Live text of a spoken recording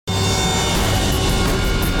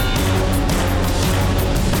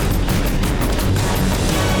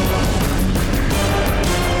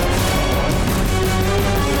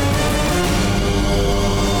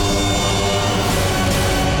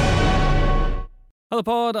Hello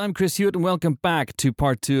Pod, I'm Chris Hewitt and welcome back to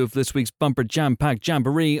part 2 of this week's bumper jam-packed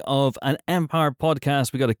jamboree of an Empire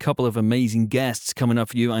podcast. We got a couple of amazing guests coming up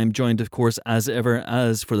for you. I am joined, of course, as ever,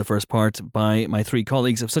 as for the first part, by my 3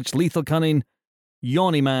 colleagues of such lethal cunning,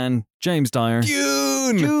 Yawny Man, James Dyer.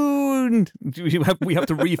 Dune! We have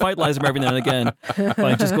to revitalize him every now and again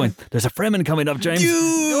by just going, there's a Fremen coming up, James. Dune!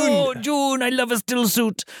 Oh, Dune, I love a still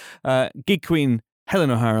suit. Geek Queen,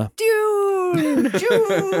 Helen O'Hara. June!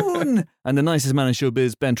 And the nicest man in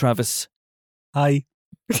showbiz, Ben Travis. Hi.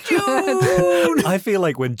 June! I feel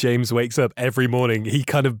like when James wakes up every morning, he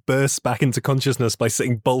kind of bursts back into consciousness by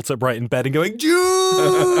sitting bolt upright in bed and going,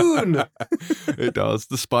 June! It does.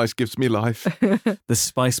 The spice gives me life. The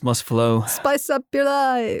spice must flow. Spice up your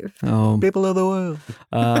life. Oh. People of the world.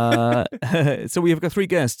 So we have got 3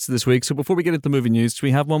 guests this week. So before we get into the movie news, do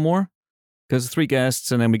we have one more? Because 3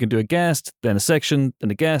 guests, and then we can do a guest, then a section,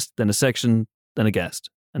 then a guest, then a section, then a guest.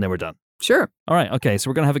 And then we're done. Sure. All right. Okay. So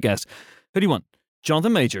we're going to have a guest. Who do you want?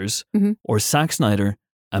 Jonathan Majors or Zack Snyder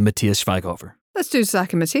and Matthias Schweighofer? Let's do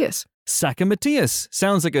Zack and Matthias. Zack and Matthias.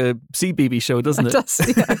 Sounds like a CBeebies show, doesn't it? It does,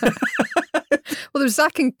 yeah. Well, there's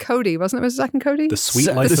Zack and Cody, wasn't it? Was it Zack and Cody? The sweet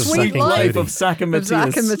life the of sweet Zack and life Cody. of Zack and Of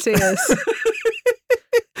Matthias. Zack and Matthias.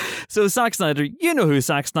 So Zack Snyder, you know who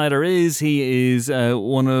Zack Snyder is. He is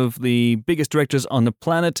one of the biggest directors on the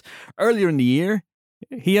planet. Earlier in the year,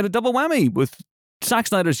 he had a double whammy with Zack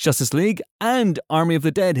Snyder's Justice League and Army of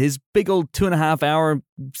the Dead, his big old 2.5-hour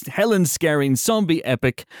Helen-scaring zombie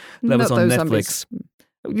epic that was on Netflix.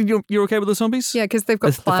 You're okay with those zombies? Yeah, because they've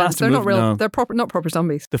got The plans. faster They're not movie- real. no. They're not proper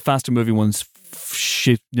zombies. The faster movie ones,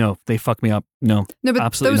 shit, no, they fuck me up. No, No, but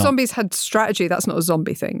absolutely those not. zombies had strategy. That's not a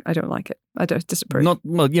zombie thing. I don't like it. I don't disapprove. Not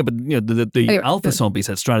well, yeah, but you know the Anyway, alpha yeah. zombies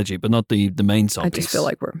had strategy, but not the main zombies. I just feel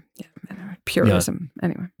like we're purism.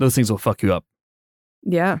 Anyway. those things will fuck you up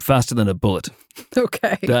Yeah. faster than a bullet.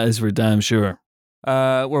 Okay. That is for damn sure.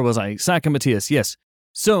 Where was I? Zack and Matthias, yes.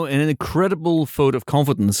 So, in an incredible vote of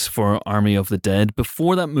confidence for Army of the Dead,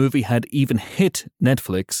 before that movie had even hit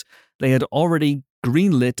Netflix, they had already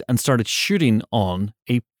greenlit and started shooting on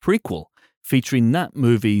a prequel featuring that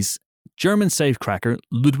movie's German safecracker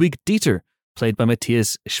Ludwig Dieter, played by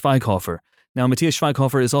Matthias Schweighofer. Now, Matthias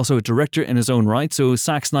Schweighofer is also a director in his own right, so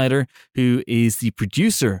Zack Snyder, who is the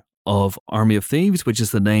producer of Army of Thieves, which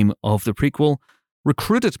is the name of the prequel,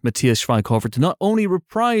 recruited Matthias Schweighofer to not only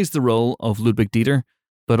reprise the role of Ludwig Dieter,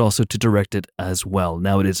 but also to direct it as well.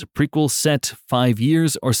 Now, it is a prequel set 5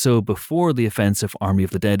 years or so before the events of Army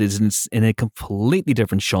of the Dead. It is in a completely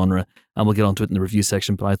different genre, and we'll get onto it in the review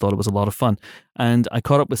section, but I thought it was a lot of fun. And I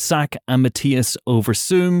caught up with Zack and Matthias over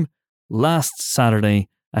Zoom last Saturday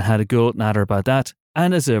and had a go at natter about that,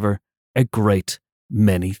 and as ever, a great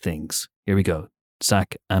many things. Here we go.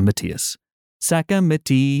 Zack and Matthias. Zack and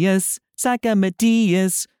Matthias. Zack and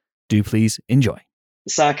Matthias. Do please enjoy.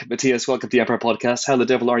 Zack, Matthias, welcome to the Empire Podcast. How the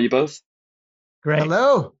devil are you both? Great.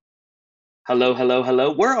 Hello. Hello, hello,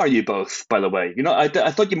 hello. Where are you both, by the way? You know, I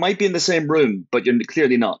thought you might be in the same room, but you're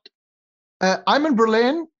clearly not. I'm in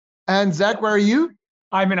Berlin. And Zach, where are you?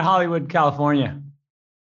 I'm in Hollywood, California.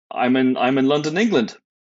 I'm in London, England.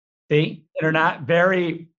 See, internet,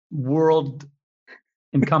 very world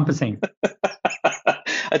encompassing.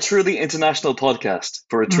 A truly international podcast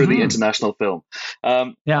for a truly international film.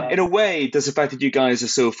 Yeah. In a way, does the fact that you guys are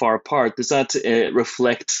so far apart, does that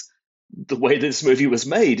reflect the way this movie was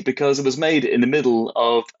made? Because it was made in the middle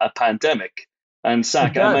of a pandemic. And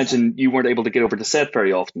Zack, I imagine you weren't able to get over to set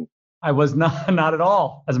very often. I was not at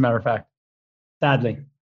all, as a matter of fact, sadly.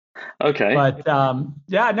 Okay. But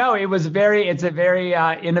it's a very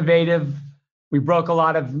innovative. We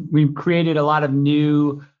created a lot of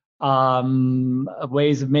new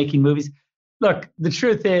ways of making movies. Look, the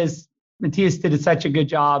truth is, Matthias did such a good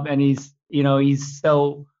job, and he's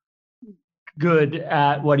so good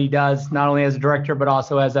at what he does, not only as a director but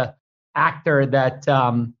also as a actor. That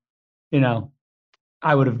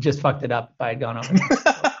I would have just fucked it up if I had gone over.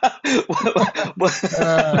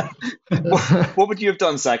 What would you have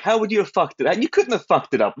done, Zack? How would you have fucked it up? You couldn't have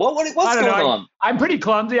fucked it up. What's going on? I'm pretty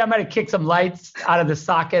clumsy. I might have kicked some lights out of the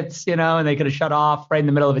sockets, and they could have shut off right in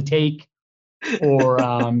the middle of a take, or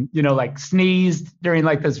like sneezed during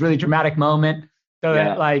like this really dramatic moment, so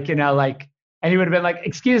that and he would have been like,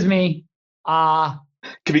 "Excuse me, can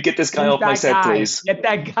we get this guy off my set, please? Get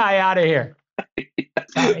that guy out of here."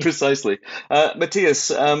 Precisely.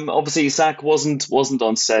 Matthias, obviously Zack wasn't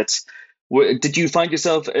on set. Did you find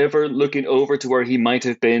yourself ever looking over to where he might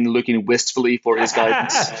have been, looking wistfully for his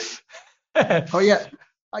guidance? Oh, yeah.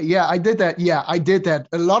 Yeah, I did that. Yeah, I did that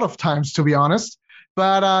a lot of times, to be honest.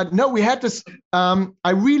 But no, we had this.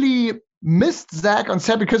 I really missed Zack on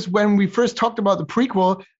set because when we first talked about the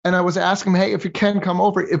prequel, and I was asking him, hey, if you can come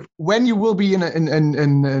over, when you will be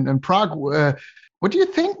in Prague, what do you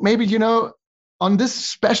think? Maybe, on this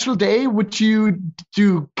special day, would you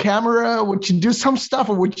do camera? Would you do some stuff,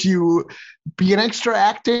 or would you be an extra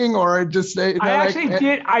acting, or just?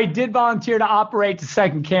 I did volunteer to operate the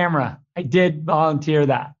second camera. I did volunteer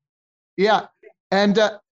that. Yeah, and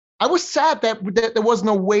I was sad that there was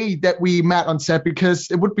no way that we met on set, because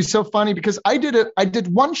it would be so funny. Because I did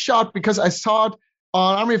one shot because I saw it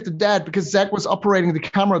on Army of the Dead, because Zack was operating the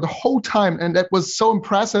camera the whole time, and that was so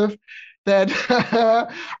impressive that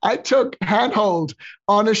I took handhold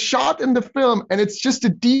on a shot in the film, and it's just a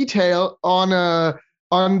detail on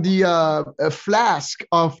the flask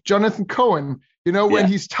of Jonathan Cohen. When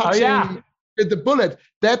he's touching the bullet.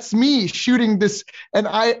 That's me shooting this, and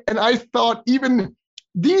I thought, even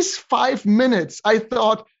these 5 minutes, I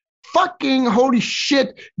thought, fucking holy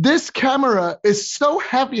shit, this camera is so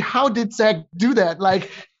heavy. How did Zack do that?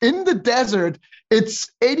 Like, in the desert,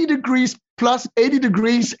 it's 80 degrees plus 80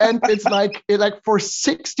 degrees, and it's like for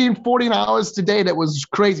 14 hours today. That was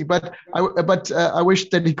crazy. But I wish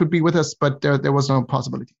that he could be with us, but there was no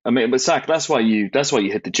possibility. I mean, but Zack, that's why you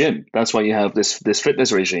hit the gym. That's why you have this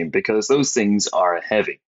fitness regime, because those things are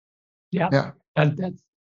heavy. Yeah. That's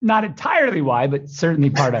not entirely why, but certainly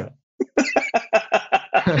part of it.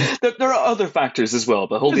 There are other factors as well,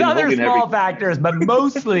 but there's other small factors, but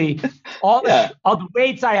mostly all the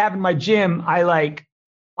weights I have in my gym,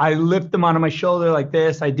 I lift them onto my shoulder like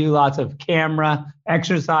this. I do lots of camera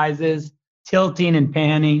exercises, tilting and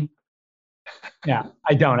panning. Yeah,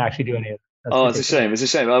 I don't actually do any of that. It's a shame. It's a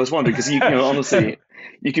shame. I was wondering, because honestly,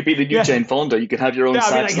 you could be the new Jane Fonda. You could have your own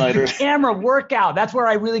Zack Snyder. Camera workout. That's where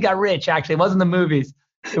I really got rich, actually. It wasn't the movies.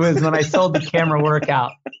 It was when I sold the camera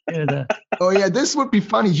workout. Oh, yeah, this would be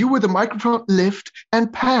funny. You with the microphone, lift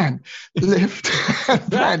and pan. Lift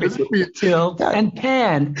and pan. This would be tilt and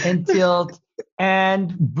pan and tilt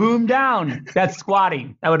and boom down. That's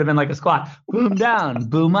squatting. That would have been like a squat. Boom down,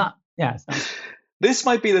 boom up. Yeah. This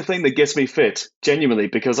might be the thing that gets me fit, genuinely,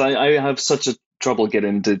 because I have such a trouble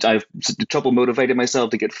I have trouble motivating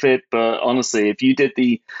myself to get fit. But honestly, if you did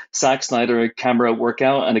the Zack Snyder camera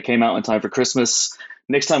workout and it came out in time for Christmas,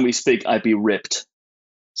 next time we speak, I'd be ripped.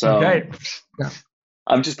 So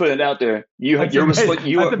I'm just putting it out there. You're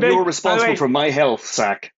responsible for my health,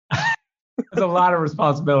 Zack. That's a lot of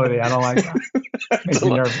responsibility. I don't like that. Makes me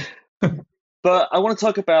nervous. But I want to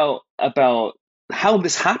talk about how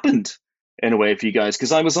this happened, in a way, for you guys,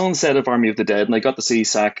 because I was on set of Army of the Dead, and I got to see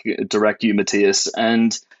Zack direct you, Matthias.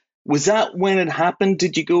 And was that when it happened?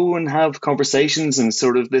 Did you go and have conversations, and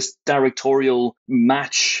sort of this directorial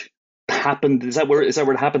match happened? Is that where it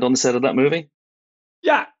happened, on the set of that movie?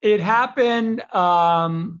 Yeah, it happened.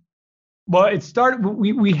 Well, it started.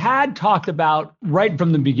 We had talked about right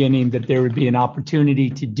from the beginning that there would be an opportunity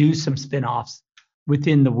to do some spin-offs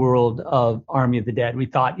within the world of Army of the Dead. We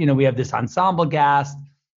thought, we have this ensemble cast.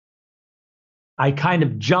 I kind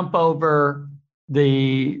of jump over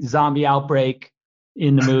the zombie outbreak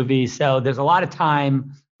in the movie, so there's a lot of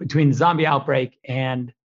time between the zombie outbreak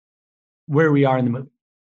and where we are in the movie.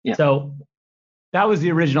 Yeah. So that was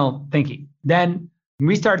the original thinking. Then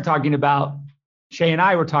we started talking about, Shay and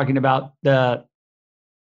I were talking about the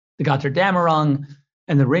Götterdämmerung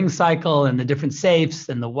and the ring cycle and the different safes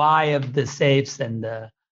and the why of the safes and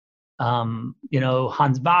the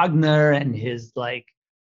Hans Wagner and his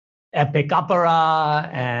epic opera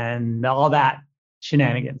and all that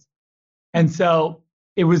shenanigans. And so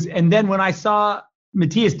it was, and then when I saw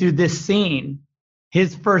Matthias do this scene,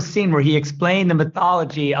 his first scene where he explained the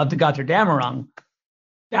mythology of the Götterdämmerung,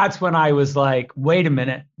 that's when I was like, wait a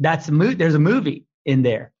minute, there's a movie in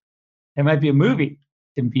there. There might be a movie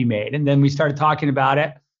to be made. And then we started talking about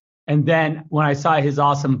it. And then when I saw his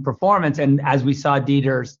awesome performance, and as we saw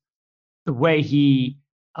Dieter's, the way he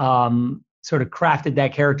sort of crafted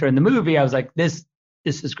that character in the movie, I was like, this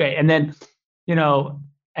is great. And then,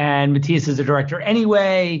 and Matthias is a director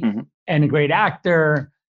anyway, mm-hmm. and a great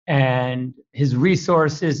actor, and his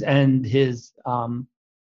resources and his,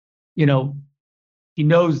 he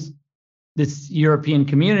knows this European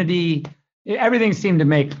community. Everything seemed to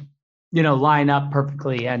make, line up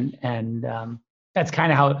perfectly. And that's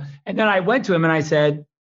kind of how, and then I went to him and I said,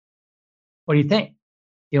 what do you think?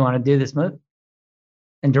 You want to do this movie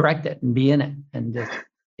and direct it and be in it and just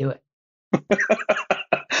do it?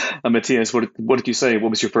 Matthias, what did you say? What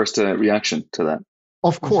was your first reaction to that?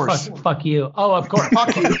 Of course. Fuck you. Oh, of course.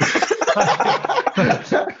 Fuck you.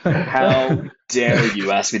 How dare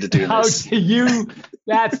you ask me to do this? How do you?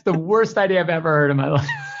 That's the worst idea I've ever heard in my life.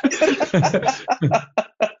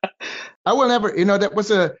 I will never, that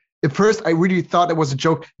was at first I really thought it was a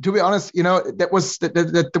joke. To be honest,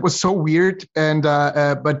 that was so weird, and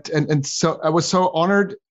so I was so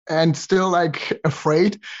honored and still like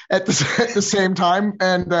afraid at the same time,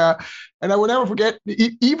 and I will never forget,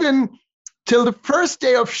 even till the first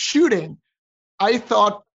day of shooting, I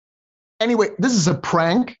thought, anyway, this is a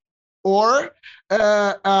prank, or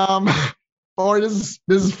this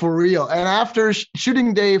is for real. And after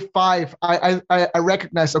shooting day 5, I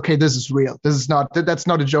recognized, okay, this is real. That's not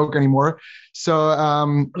a joke anymore. So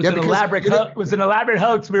it was an elaborate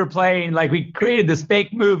hoax we were playing. Like, we created this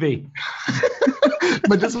fake movie.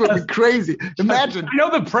 But this would be crazy. Imagine. I know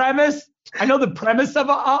the premise of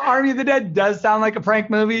Army of the Dead does sound like a prank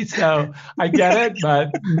movie, so I get it, but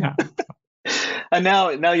no. And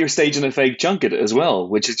now you're staging a fake junket as well,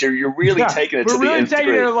 which is you're really taking it to the nth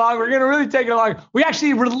degree. We're going to really take it along. We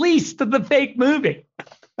actually released the fake movie.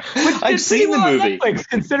 I've seen the movie. Netflix,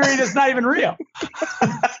 considering it's not even real.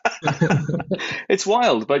 It's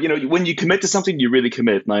wild, but when you commit to something, you really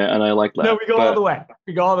commit, and I like that. No, we go all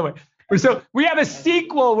the way. So we have a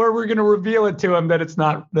sequel where we're going to reveal it to him that it's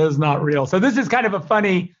not real. So this is kind of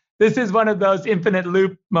this is one of those infinite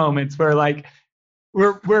loop moments where, like,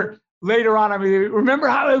 we're later on, I mean, remember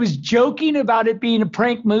how I was joking about it being a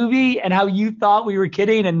prank movie and how you thought we were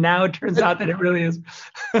kidding, and now it turns out that it really is.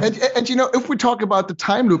 and if we talk about the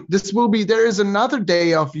time loop, there is another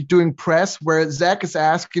day of doing press where Zack is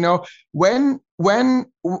asked,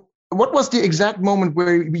 what was the exact moment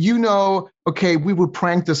where okay, we would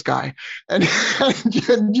prank this guy, and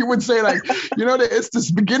you would say, like, it's this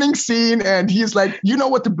beginning scene, and he's like,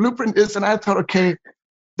 what the blueprint is, and I thought, okay,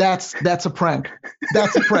 that's a prank.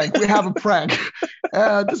 That's a prank. We have a prank.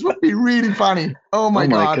 This would be really funny. Oh my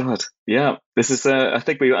god! Yeah, this is. I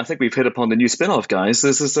think we've hit upon the new spin-off, guys.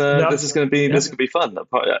 This is going to be fun.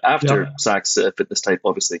 After Zack's fitness tape,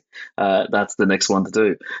 obviously, that's the next one to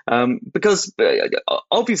do. Because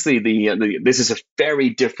obviously this is a very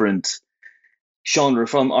different genre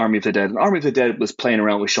from Army of the Dead. And Army of the Dead was playing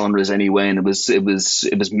around with genres anyway, and it was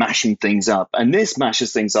mashing things up. And this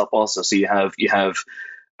mashes things up also. So you have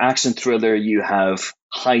action thriller, you have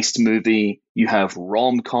heist movie, you have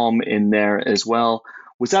rom-com in there as well.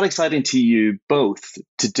 Was that exciting to you both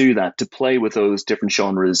to do that, to play with those different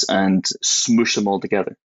genres and smoosh them all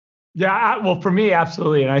together? Yeah, well, for me,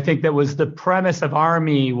 absolutely. And I think that was the premise of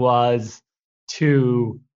Army, was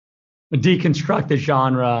to deconstruct the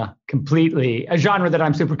genre completely, a genre that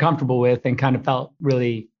I'm super comfortable with and kind of felt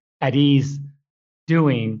really at ease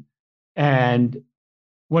doing. And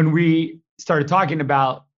when we started talking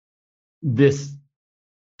about this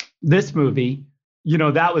movie,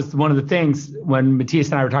 that was one of the things when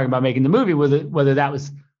Matthias and I were talking about making the movie, whether that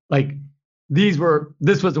was like, this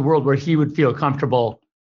was a world where he would feel comfortable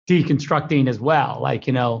deconstructing as well. Like,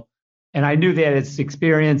 and I knew that his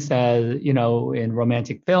experience as, in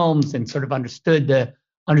romantic films, and sort of understood the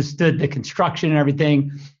construction and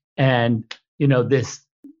everything. And, this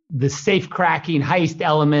safe cracking heist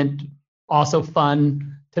element, also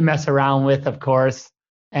fun to mess around with, of course.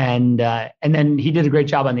 And then he did a great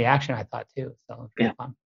job on the action, I thought, too. So pretty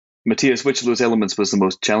fun. Matthias, which of those elements was the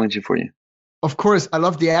most challenging for you? Of course, I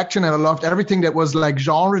loved the action, and I loved everything that was like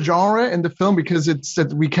genre in the film, because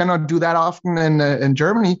we cannot do that often in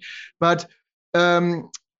Germany. But my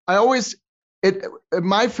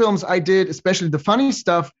films I did, especially the funny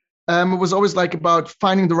stuff, it was always like about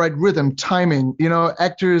finding the right rhythm, timing,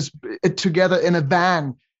 actors together in a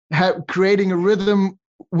van, creating a rhythm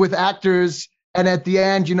with actors. And at the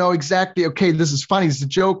end, exactly, okay, this is funny. It's a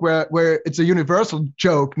joke where it's a universal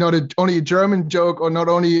joke, not only a German joke, or not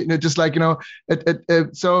only just like,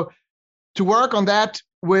 so to work on that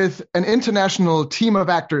with an international team of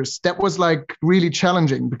actors, that was like really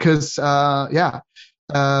challenging, because, we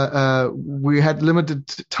had limited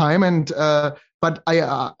time, and but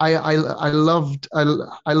I loved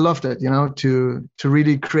it, to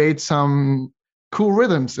really create some cool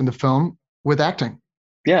rhythms in the film with acting.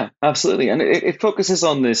 Yeah, absolutely. And it focuses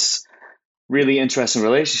on this really interesting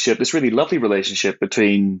relationship, this really lovely relationship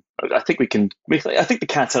between, I think the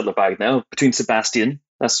cat's out of the bag now, between Sebastian,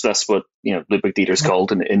 that's what, Ludwig Dieter's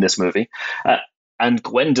called in this movie, and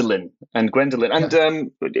Gwendolyn. And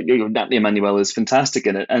Natalie Emmanuel is fantastic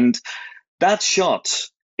in it. And that shot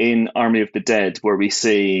in Army of the Dead, where we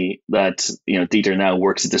see that, Dieter now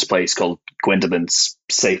works at this place called Gwendolyn's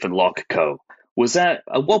Safe and Lock Co. At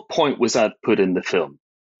what point was that put in the film?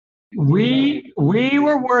 We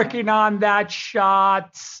were working on that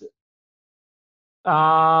shot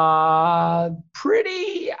I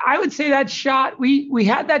would say that shot, we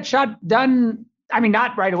had that shot done, I mean,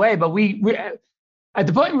 not right away, but we At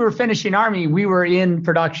the point we were finishing Army, we were in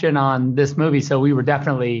production on this movie, so we were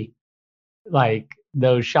definitely like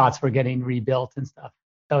those shots were getting rebuilt and stuff.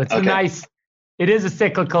 So it's it is a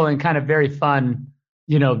cyclical and kind of very fun.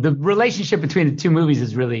 The relationship between the two movies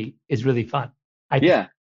is really fun. Yeah,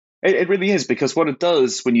 it really is, because what it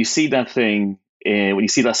does when you see that thing, when you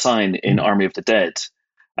see that sign in Army of the Dead,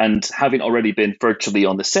 and having already been virtually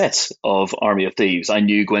on the set of Army of Thieves, I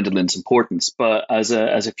knew Gwendolyn's importance. But as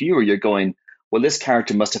a viewer, you're going, well, this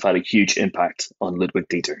character must have had a huge impact on Ludwig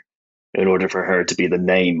Dieter in order for her to be the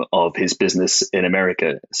name of his business in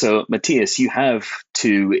America. So, Matthias, you have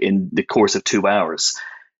to, in the course of 2 hours,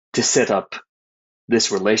 to set up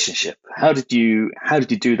this relationship. How did you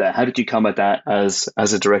do that? How did you come at that as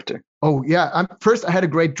a director? Oh yeah, first I had a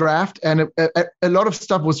great draft, and a lot of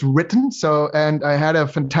stuff was written. And I had a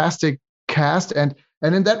fantastic cast, and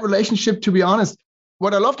in that relationship, to be honest,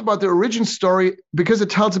 what I loved about the origin story, because it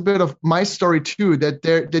tells a bit of my story too,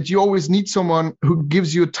 that you always need someone who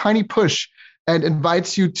gives you a tiny push and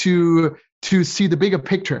invites you to see the bigger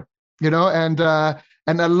picture, and I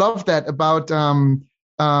love that about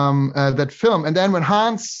that film. And then when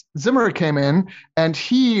Hans Zimmer came in and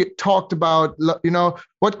he talked about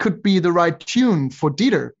what could be the right tune for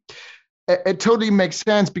Dieter, it totally makes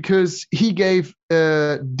sense, because he gave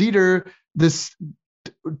Dieter this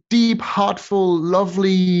deep, heartful,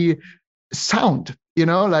 lovely sound,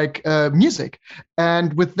 like music.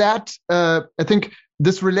 And with that, I think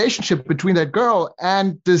this relationship between that girl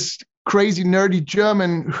and this crazy, nerdy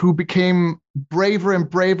German who became braver and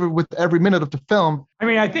braver with every minute of the film. I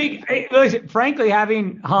mean, I think, frankly,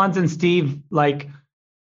 having Hans and Steve, do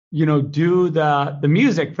the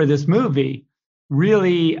music for this movie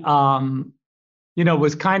really,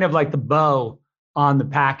 was kind of like the bow on the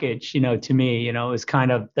package, to me, it was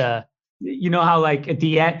kind of the, how at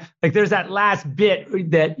the end, there's that last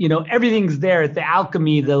bit that, everything's there, the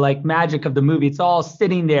alchemy, the magic of the movie, it's all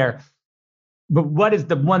sitting there. But what is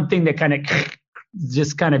the one thing that kind of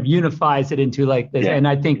just kind of unifies it into this? Yeah. And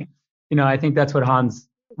I think that's what Hans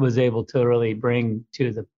was able to really bring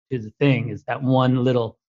to the thing, is that one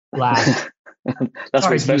little last. That's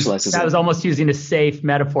where he specializes. That was almost using a safe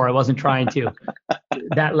metaphor. I wasn't trying to.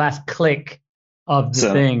 That last click of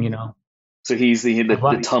the thing, So he's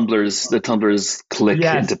the tumblers click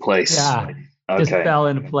into place. Yeah, just fell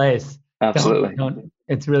into place. Absolutely.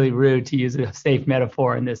 It's really rude to use a safe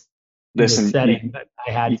metaphor in this setting, but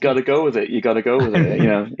I had. You got to go with it.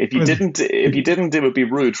 If you didn't, it would be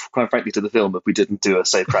rude, quite frankly, to the film if we didn't do a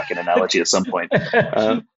safe cracking analogy at some point.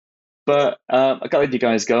 But I got to let you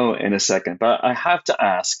guys go in a second. But I have to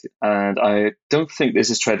ask, and I don't think this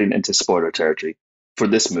is treading into spoiler territory for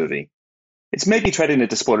this movie. It's maybe treading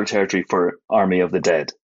into spoiler territory for Army of the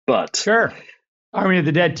Dead, but sure, Army of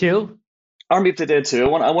the Dead 2. Army of the Dead 2.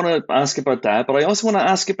 I want to ask about that, but I also want to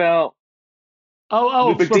ask about.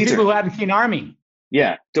 For people who haven't seen Army.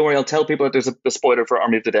 Yeah, don't worry. I'll tell people that there's a spoiler for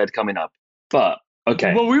Army of the Dead coming up. But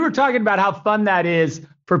okay. Well, we were talking about how fun that is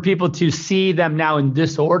for people to see them now in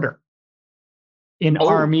this order. In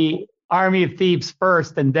Army of Thieves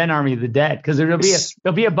first, and then Army of the Dead, because there'll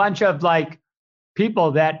be a bunch of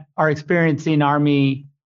people that are experiencing Army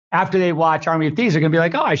after they watch Army of Thieves are going to be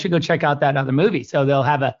like, oh, I should go check out that other movie. So they'll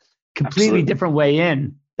have a completely different way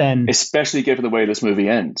in than. Especially given the way this movie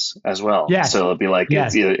ends as well. Yeah. So it'll be like,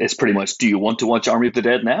 it's pretty much, do you want to watch Army of the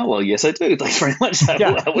Dead now? Well, yes, I do. Thanks very much.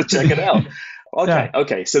 I will check it out.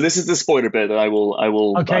 Okay. So this is the spoiler bit that I will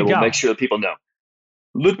make sure that people know.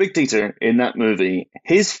 Ludwig Dieter in that movie,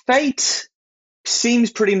 his fate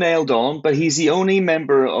seems pretty nailed on, but he's the only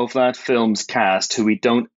member of that film's cast who we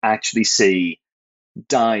don't actually see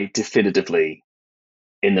die definitively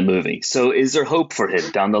in the movie. So is there hope for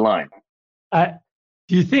him down the line?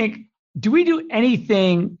 Do we do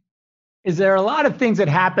anything? Is there a lot of things that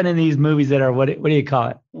happen in these movies that are, what do you call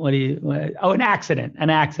it? An accident.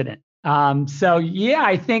 So yeah,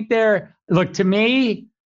 I think to me,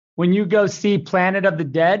 when you go see Planet of the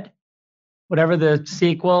Dead, whatever the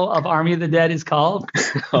sequel of Army of the Dead is called.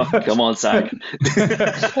 Oh, come on, Zack. You're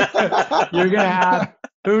going to have,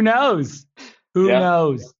 who knows? Who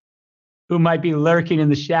knows? Who might be lurking in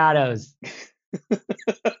the shadows.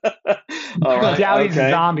 I doubt he's a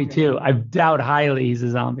zombie too. I doubt highly he's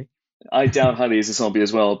a zombie. I doubt highly he's a zombie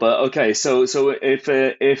as well. But okay, so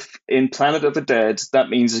if in Planet of the Dead, that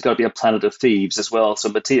means there's got to be a Planet of Thieves as well. So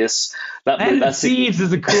Matthias, Planet of Thieves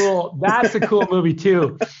is a cool movie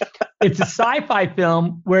too. It's a sci-fi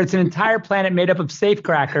film where it's an entire planet made up of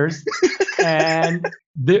safecrackers,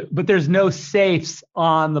 but there's no safes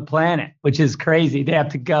on the planet, which is crazy. They have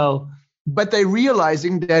to go but they're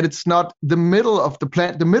realizing that it's not the middle of the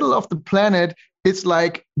planet. The middle of the planet, it's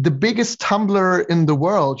like the biggest tumbler in the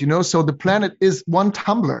world, you know? So the planet is one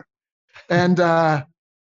tumbler. And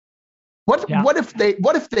what if they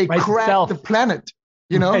crack the planet,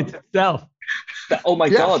 you know? It's itself. Oh my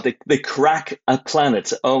God, they crack a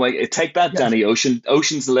planet. Oh my, take that, Danny Ocean.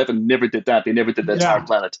 Ocean's 11 never did that. They never did the entire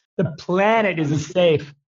planet. The planet is a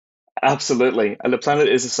safe. Absolutely. And the planet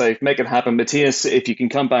is a safe. Make it happen. Matthias, if you can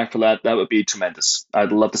come back for that, that would be tremendous.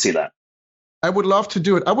 I'd love to see that. I would love to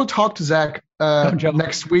do it. I will talk to Zach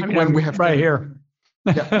next week when we have right here.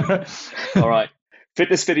 Yeah. All right.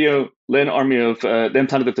 Fitness video, then then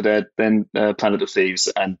Planet of the Dead, then Planet of Thieves,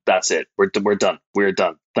 and that's it. We're done. We're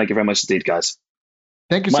done. Thank you very much indeed, guys.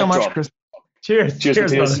 Thank you so much, Chris. Cheers. Cheers,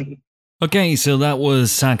 Matthias. Okay, so that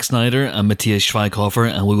was Zack Snyder and Matthias Schweighofer,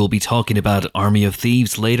 and we will be talking about Army of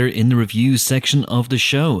Thieves later in the review section of the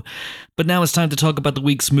show. But now it's time to talk about the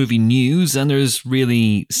week's movie news, and there's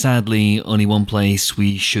really, sadly, only one place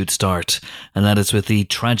we should start, and that is with the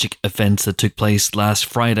tragic events that took place last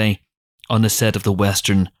Friday on the set of the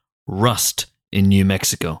Western Rust in New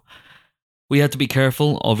Mexico. We have to be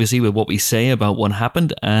careful, obviously, with what we say about what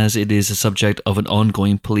happened, as it is a subject of an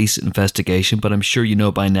ongoing police investigation, but I'm sure you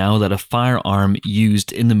know by now that a firearm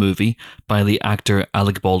used in the movie by the actor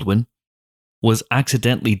Alec Baldwin was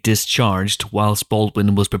accidentally discharged whilst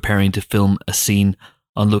Baldwin was preparing to film a scene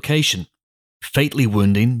on location, fatally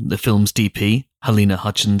wounding the film's DP, Helena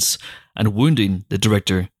Hutchins, and wounding the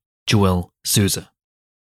director, Joel Souza.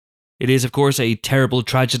 It is, of course, a terrible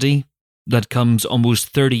tragedy that comes almost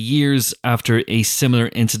 30 years after a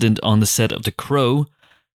similar incident on the set of The Crow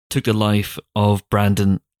took the life of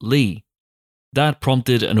Brandon Lee. That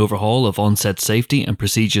prompted an overhaul of on-set safety and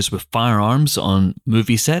procedures with firearms on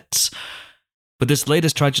movie sets. But this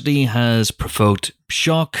latest tragedy has provoked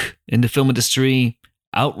shock in the film industry,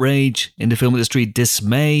 outrage in the film industry,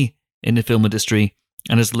 dismay in the film industry,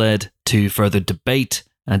 and has led to further debate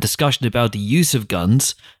and discussion about the use of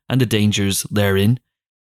guns and the dangers therein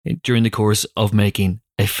during the course of making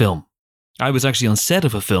a film. I was actually on set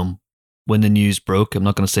of a film when the news broke. I'm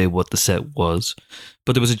not going to say what the set was,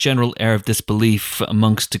 but there was a general air of disbelief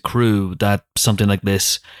amongst the crew that something like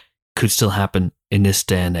this could still happen in this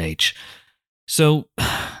day and age. So,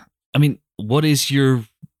 I mean, what is your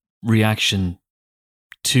reaction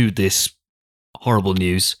to this horrible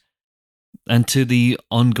news and to the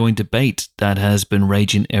ongoing debate that has been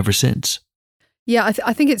raging ever since? Yeah,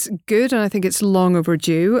 I think it's good, and I think it's long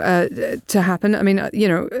overdue to happen. I mean, you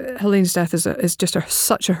know, Helene's death is just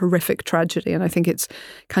such a horrific tragedy, and I think it's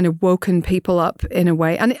kind of woken people up in a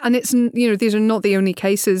way. And it's, you know, these are not the only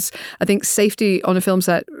cases. I think safety on a film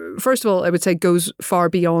set, first of all, I would say goes far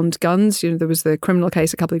beyond guns. You know, there was the criminal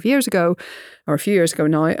case a couple of years ago, or a few years ago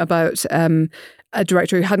now, about a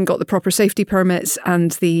director who hadn't got the proper safety permits,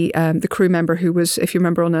 and the crew member who was, if you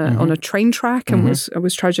remember, on a train track and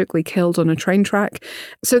was tragically killed on a train track.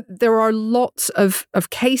 So there are lots of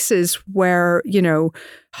cases where, you know,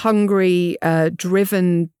 hungry,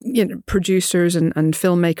 driven, you know, producers and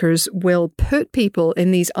filmmakers will put people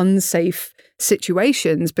in these unsafe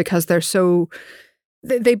situations because they're so.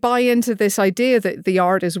 They buy into this idea that the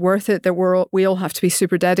art is worth it, that we all have to be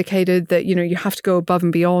super dedicated, that, you know, you have to go above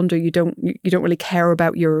and beyond, or you don't really care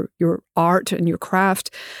about your art and your craft.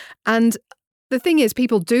 And the thing is,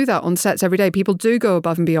 people do that on sets every day. People do go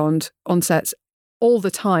above and beyond on sets all the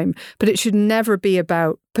time, but it should never be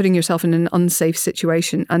about putting yourself in an unsafe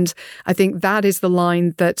situation. And I think that is the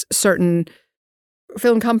line that certain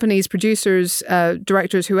film companies, producers,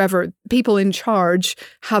 directors, whoever, people in charge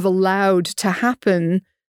have allowed to happen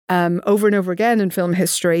over and over again in film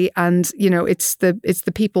history. And, you know, it's the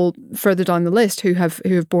people further down the list who have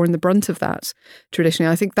borne the brunt of that traditionally.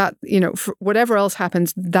 I think that, you know, for whatever else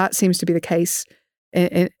happens, that seems to be the case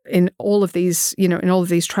in all of these, you know, in all of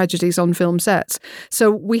these tragedies on film sets. So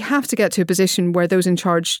we have to get to a position where those in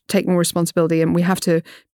charge take more responsibility, and we have to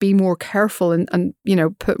be more careful and you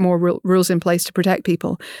know, put more rules in place to protect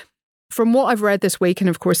people. From what I've read this week, and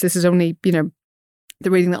of course this is only, you know, the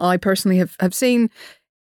reading that I personally have seen,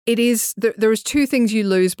 it is there's two things you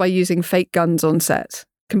lose by using fake guns on set,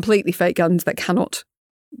 completely fake guns that cannot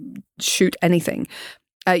shoot anything.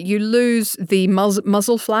 You lose the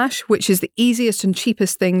muzzle flash, which is the easiest and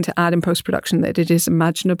cheapest thing to add in post-production that it is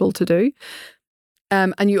imaginable to do.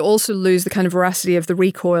 And you also lose the kind of veracity of the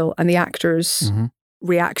recoil and the actor's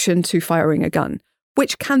reaction to firing a gun,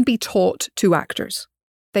 which can be taught to actors.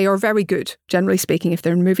 they are very good, generally speaking, if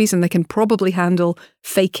they're in movies, and they can probably handle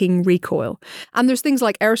faking recoil. And there's things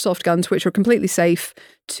like airsoft guns, which are completely safe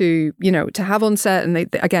to have on set, and they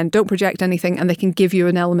again, don't project anything, and they can give you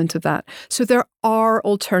an element of that. So there are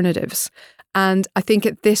alternatives. And I think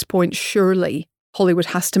at this point, surely Hollywood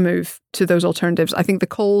has to move to those alternatives. I think the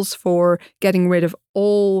calls for getting rid of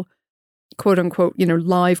all quote unquote,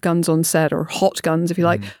 live guns on set, or hot guns, if you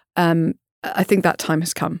like, I think that time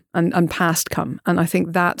has come and past come. And I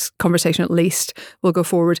think that conversation at least will go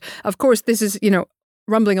forward. Of course, this is,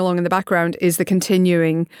 rumbling along in the background is the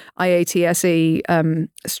continuing IATSE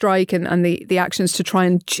strike and the actions to try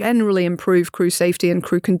and generally improve crew safety and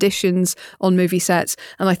crew conditions on movie sets.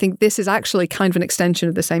 And I think this is actually kind of an extension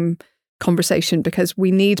of the same conversation, because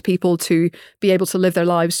we need people to be able to live their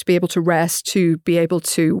lives, to be able to rest, to be able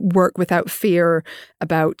to work without fear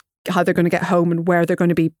about how they're going to get home and where they're going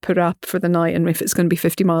to be put up for the night, and if it's going to be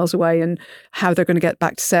 50 miles away, and how they're going to get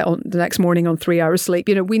back to set on the next morning on 3 hours sleep.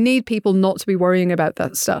 We need people not to be worrying about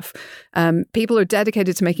that stuff. People are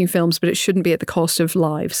dedicated to making films, but it shouldn't be at the cost of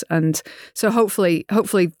lives. And so hopefully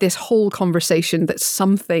this whole conversation, that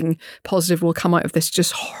something positive will come out of this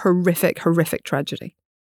just horrific tragedy.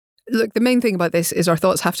 Look, the main thing about this is our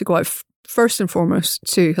thoughts have to go out first and foremost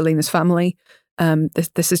to Helena's family.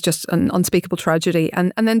 This is just an unspeakable tragedy,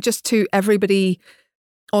 and then just to everybody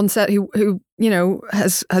on set who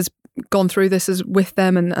has gone through this as with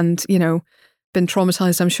them and been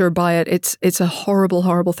traumatized, I'm sure, by it. It's a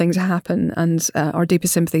horrible thing to happen, and our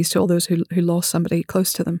deepest sympathies to all those who lost somebody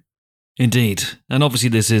close to them. Indeed. And obviously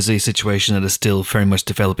this is a situation that is still very much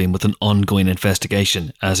developing with an ongoing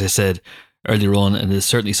investigation, as I said earlier on, and it's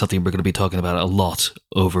certainly something we're going to be talking about a lot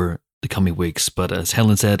over the coming weeks. But as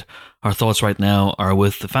Helen said, our thoughts right now are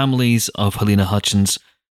with the families of Helena Hutchins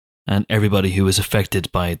and everybody who is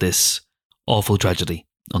affected by this awful tragedy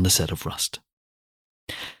on the set of Rust.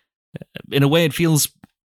 In a way, it feels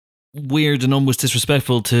weird and almost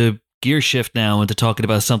disrespectful to gear shift now into talking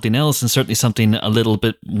about something else, and certainly something a little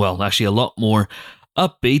bit, well, actually a lot more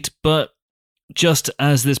upbeat. But just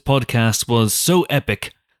as this podcast was so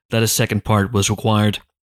epic that a second part was required,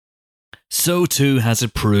 so too has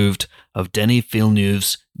it proved of Denis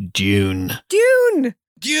Villeneuve's Dune. Dune!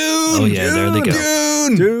 Oh yeah, there they go.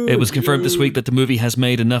 Dune! It was confirmed this week that the movie has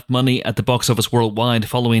made enough money at the box office worldwide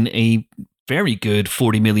following a very good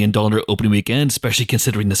 $40 million opening weekend, especially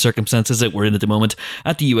considering the circumstances that we're in at the moment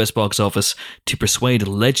at the US box office, to persuade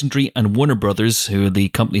Legendary and Warner Brothers, who are the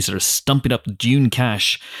companies that are stumping up Dune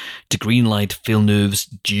cash, to greenlight Villeneuve's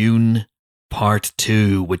Dune Part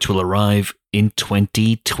 2, which will arrive in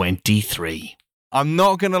 2023. I'm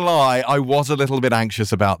not going to lie, I was a little bit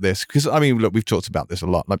anxious about this because, look, we've talked about this a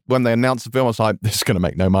lot. Like, when they announced the film, I was like, this is going to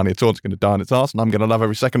make no money at all. It's going to die on its ass, and I'm going to love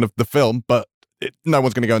every second of the film, but no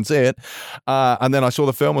one's going to go and see it. And then I saw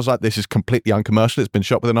the film, I was like, this is completely uncommercial. It's been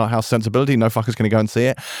shot with an art house sensibility. No fucker's going to go and see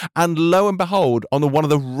it. And lo and behold, on one of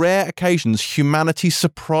the rare occasions humanity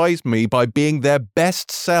surprised me by being their best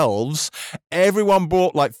selves. Everyone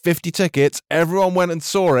bought like 50 tickets. Everyone went and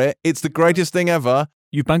saw it. It's the greatest thing ever.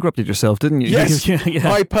 You bankrupted yourself, didn't you? Yes.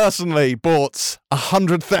 Yeah. I personally bought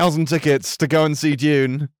 100,000 tickets to go and see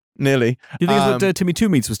Dune. Nearly. Do you think it's what Timmy Two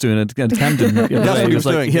Meats was doing at Camden? That's what he was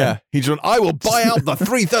doing, yeah. He's doing, I will buy out the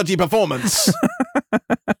 3:30 performance.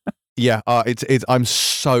 Yeah, I'm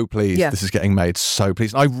so pleased this is getting made. So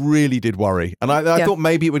pleased. I really did worry. And I thought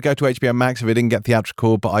maybe it would go to HBO Max if it didn't get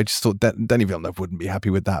theatrical, but I just thought that Denis Villeneuve wouldn't be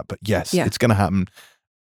happy with that. But yes, it's going to happen.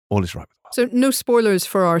 All is right with it. So no spoilers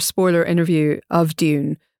for our spoiler interview of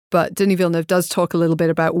Dune, but Denis Villeneuve does talk a little bit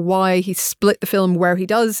about why he split the film where he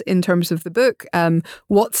does in terms of the book,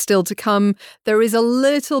 what's still to come. There is a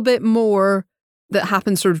little bit more that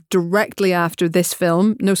happens sort of directly after this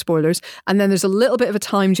film, no spoilers, and then there's a little bit of a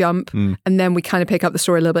time jump, and then we kind of pick up the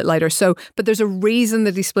story a little bit later. So, but there's a reason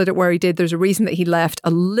that he split it where he did. There's a reason that he left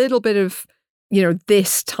a little bit of,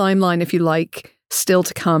 this timeline, if you like, still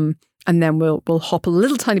to come. And then we'll hop a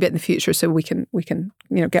little tiny bit in the future so we can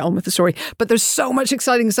get on with the story. But there's so much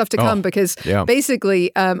exciting stuff to come because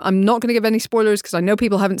basically I'm not going to give any spoilers because I know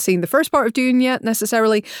people haven't seen the first part of Dune yet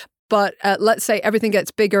necessarily. But let's say everything gets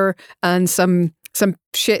bigger and some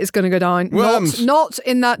shit is going to go down. Not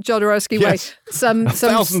in that Jodorowsky way. Some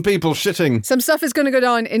 1,000 people shitting. Some stuff is going to go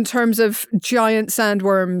down in terms of giant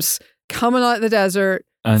sandworms coming out of the desert.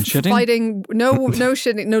 And shitting? Fighting, no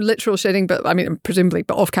shitting, no literal shitting, but presumably,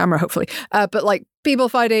 but off camera, hopefully. But like people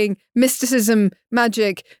fighting, mysticism,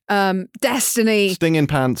 magic, destiny. Sting in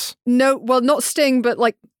pants. No, well, not Sting, but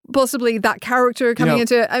like possibly that character coming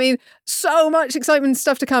into it. So much excitement,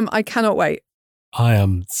 stuff to come. I cannot wait. I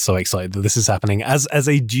am so excited that this is happening. As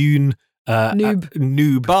a Dune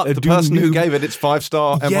Noob. But the person who gave it its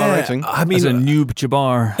 5-star Empire rating. I mean, as a noob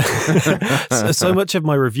Jabbar. so much of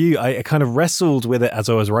my review, I kind of wrestled with it as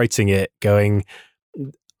I was writing it, going,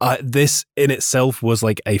 this in itself was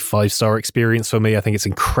like a 5-star experience for me. I think it's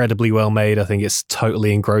incredibly well made. I think it's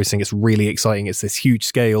totally engrossing. It's really exciting. It's this huge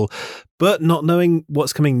scale, but not knowing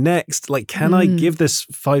what's coming next, like, can I give this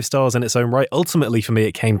 5 stars in its own right? Ultimately, for me,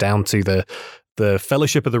 it came down to the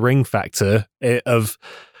Fellowship of the Ring factor of,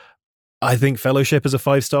 I think Fellowship is a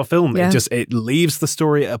 5-star film. Yeah. It leaves the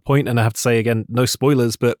story at a point, and I have to say again, no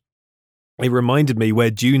spoilers, but it reminded me where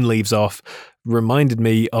Dune leaves off, reminded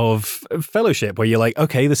me of Fellowship, where you're like,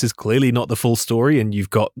 okay, this is clearly not the full story, and you've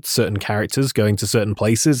got certain characters going to certain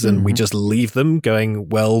places, and we just leave them going,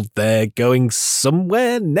 well, they're going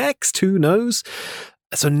somewhere next, who knows?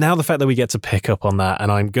 So now the fact that we get to pick up on that,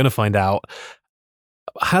 and I'm going to find out,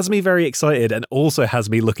 has me very excited, and also has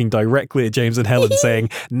me looking directly at James and Helen saying,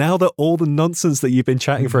 now that all the nonsense that you've been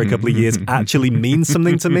chatting for a couple of years actually means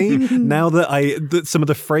something to me, now that some of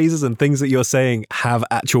the phrases and things that you're saying have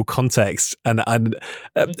actual context, and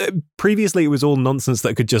previously it was all nonsense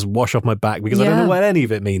that could just wash off my back because I don't know what any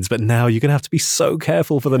of it means, but now you're going to have to be so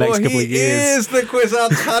careful for the next couple of years. He is the Kwisatz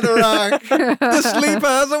Haderach. The sleeper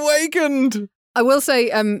has awakened. I will say,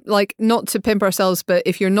 like, not to pimp ourselves, but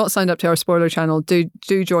if you're not signed up to our spoiler channel, do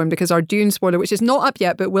join, because our Dune spoiler, which is not up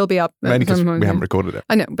yet, but will be up. Mainly because we haven't recorded it.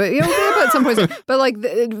 I know, but it'll be up at some point. But like,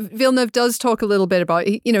 Villeneuve does talk a little bit about,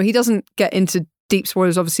 he doesn't get into deep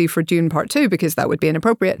spoilers, obviously, for Dune Part 2, because that would be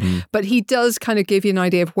inappropriate. But he does kind of give you an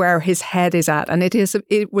idea of where his head is at. And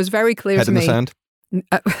it was very clear Head to in me. the sand.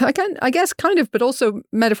 I guess kind of, but also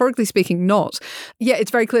metaphorically speaking, not. Yeah, it's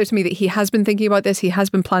very clear to me that he has been thinking about this. He has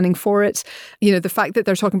been planning for it. The fact that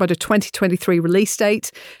they're talking about a 2023 release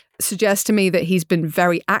date suggests to me that he's been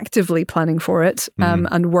very actively planning for it,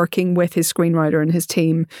 and working with his screenwriter and his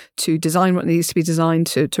team to design what needs to be designed,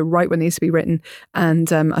 to write what needs to be written. And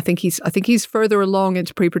I think he's further along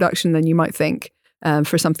into pre-production than you might think.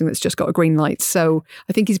 For something that's just got a green light. So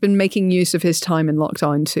I think he's been making use of his time in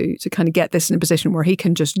lockdown to kind of get this in a position where he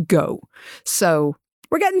can just go. So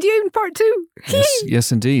we're getting Dune Part 2.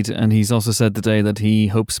 Yes, indeed. And he's also said today that he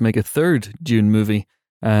hopes to make a third Dune movie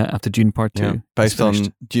after Dune Part 2. Based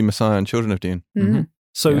on Dune Messiah and Children of Dune.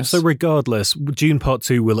 So regardless, Dune Part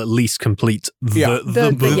 2 will at least complete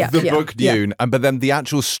the book Dune. But then the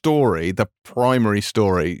actual story, the primary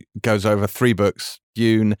story, goes over 3 books.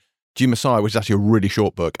 Dune Messiah, which is actually a really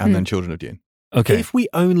short book, and then Children of Dune. Okay. If we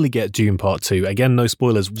only get Dune Part 2, again, no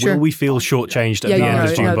spoilers, will we feel shortchanged at the end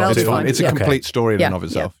of Dune Part 2? It's fine. It's a complete story in and of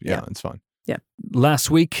itself. Yeah, it's fine. Yeah. Last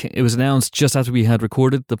week, it was announced just after we had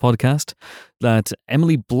recorded the podcast that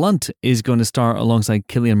Emily Blunt is going to star alongside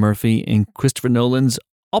Cillian Murphy in Christopher Nolan's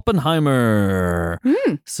Oppenheimer.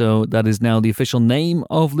 So that is now the official name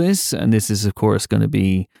of this, and this is, of course, going to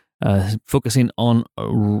be focusing on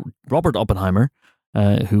Robert Oppenheimer,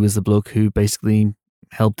 who is the bloke who basically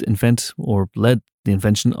helped invent or led the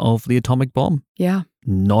invention of the atomic bomb. Yeah.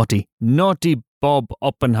 Naughty Bob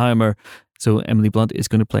Oppenheimer. So Emily Blunt is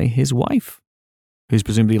going to play his wife, who's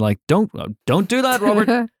presumably like, don't do that,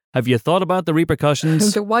 Robert. Have you thought about the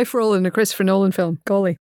repercussions? The wife role in a Christopher Nolan film.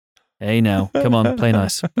 Golly. Hey now, come on, play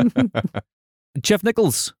nice. Jeff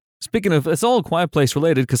Nichols. Speaking of, it's all Quiet Place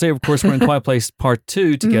related, because they, of course, were in Quiet Place Part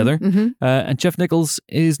 2 together. And Jeff Nichols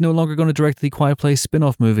is no longer going to direct the Quiet Place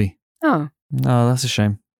spin-off movie. Oh, that's a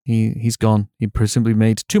shame. He's gone. He presumably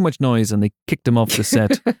made too much noise and they kicked him off the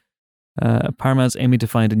set. Paramount's aiming to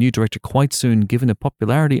find a new director quite soon, given the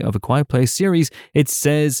popularity of a Quiet Place series, it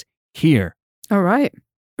says here. All right.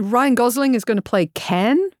 Ryan Gosling is going to play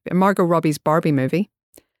Ken in Margot Robbie's Barbie movie.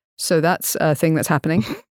 So that's a thing that's happening.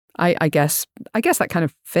 I guess that kind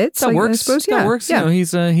of fits. That works. I suppose. That works. Yeah.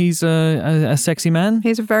 He's a sexy man.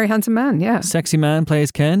 He's a very handsome man. Yeah. Sexy man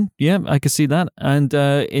plays Ken. Yeah, I could see that. And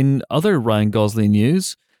in other Ryan Gosling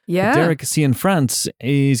news, Derek Cianfrance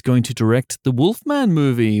is going to direct the Wolfman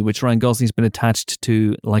movie, which Ryan Gosling's been attached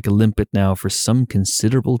to like a limpet now for some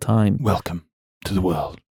considerable time. Welcome to the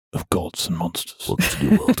world of gods and monsters. Welcome to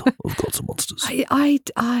the world of gods and monsters.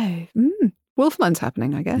 Wolfman's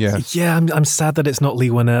happening, I guess. Yeah, I'm sad that it's not Lee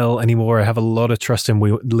Whannell anymore. I have a lot of trust in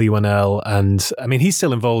Lee Whannell, and I mean, he's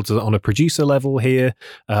still involved on a producer level here.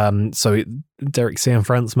 So Derek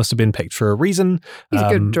Cianfrance must have been picked for a reason. He's a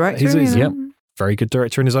good director. He's very good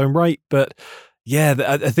director in his own right. But yeah,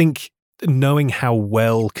 I think knowing how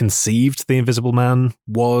well conceived The Invisible Man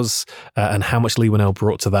was, and how much Lee Whannell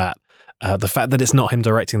brought to that, the fact that it's not him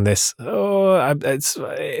directing this,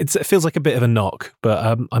 it feels like a bit of a knock,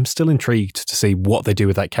 but I'm still intrigued to see what they do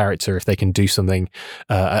with that character, if they can do something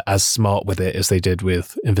as smart with it as they did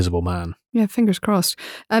with Invisible Man. Yeah, fingers crossed.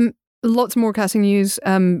 Lots more casting news.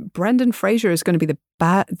 Brendan Fraser is going to be the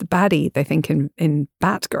baddie, they think, in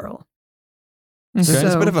Batgirl. Okay. So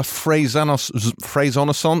there's a bit of a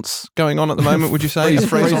phrasenaissance going on at the moment, would you say? A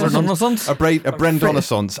Phrasenaissance? A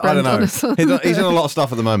Brendonaissance. I don't know. He's in a lot of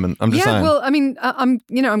stuff at the moment. I'm just saying. Well, I mean,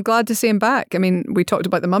 I'm glad to see him back. I mean, we talked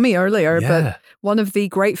about The Mummy earlier, but one of the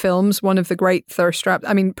great films, one of the great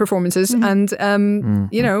performances, and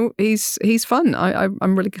he's fun.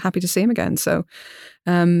 I'm really happy to see him again. So,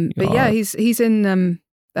 he's in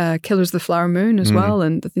Killers of the Flower Moon as well,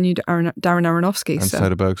 and the new Darren Aronofsky. And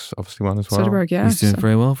Soderbergh's obviously one as well. Soderbergh, yeah. He's doing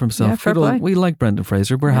very well for himself. Yeah, fair play. We like Brendan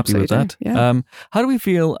Fraser. We're happy with that. Yeah. How do we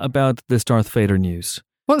feel about this Darth Vader news?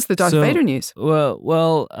 What's the Darth Vader news?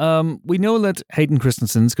 Well, we know that Hayden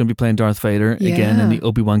Christensen's going to be playing Darth Vader again in the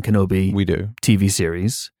Obi-Wan Kenobi TV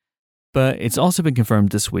series. But it's also been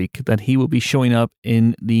confirmed this week that he will be showing up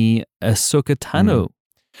in the Ahsoka Tano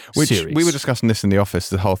series. We were discussing this in the office,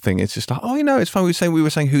 the whole thing. It's just like, it's fun. We were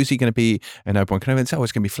saying who's he going to be in Obi-Wan Kenobi? It's going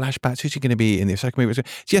to be flashbacks. Who's he going to be in the Ahsoka movie?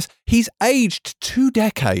 Yes, he's aged 2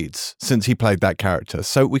 decades since he played that character.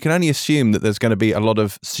 So we can only assume that there's going to be a lot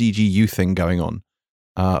of CG youthing going on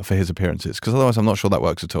for his appearances, because otherwise I'm not sure that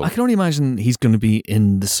works at all. I can only imagine he's going to be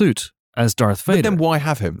in the suit as Darth Vader. But then why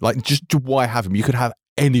have him? Just why have him? You could have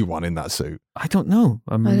anyone in that suit. I don't know.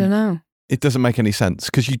 I don't know. It doesn't make any sense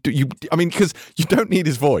because because you don't need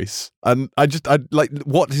his voice, and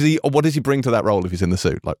what does he bring to that role if he's in the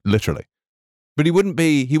suit, literally? But he wouldn't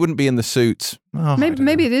be in the suit.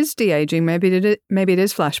 Maybe it is de-aging. Maybe it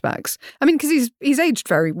is flashbacks. I mean, because he's aged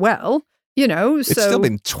very well. It's still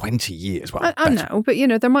been 20 years. Well, I know, but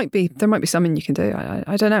there might be something you can do.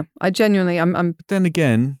 I don't know. I genuinely, I'm. But then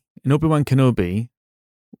again, in Obi-Wan Kenobi,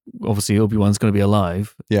 obviously Obi-Wan's going to be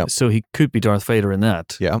alive, so he could be Darth Vader in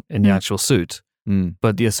that, in the actual suit.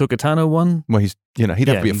 But the Ahsoka Tano one, well, he'd have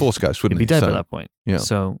to be a Force ghost, wouldn't he? He'd be dead by that point. Yeah.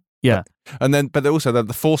 So and then, but also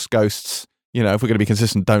the Force ghosts, if we're going to be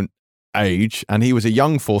consistent, don't age, and he was a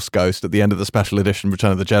young Force ghost at the end of the special edition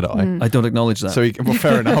Return of the Jedi. I don't acknowledge that. So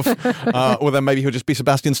fair enough. Well, then maybe he'll just be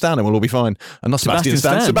Sebastian Stan and we'll all be fine. And not Sebastian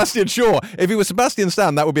Stan. Sebastian Shaw. If he was Sebastian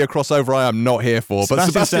Stan, that would be a crossover I am not here for. But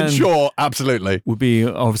Sebastian Shaw, absolutely. Would be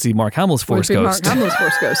obviously Mark Hamill's Force Ghost. Mark Hamill's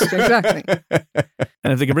Force Ghost, exactly.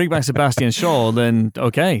 And if they can bring back Sebastian Shaw, then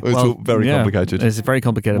okay. It's all very complicated. It's very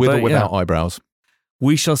complicated. With or without eyebrows.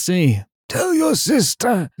 We shall see. Tell your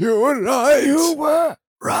sister you were right. You were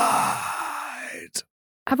right.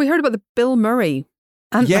 Have we heard about the Bill Murray?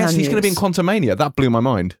 Yes, he's going to be in Quantumania. That blew my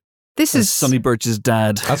mind. This is Sonny Birch's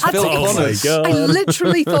dad. That's Phil Connors. I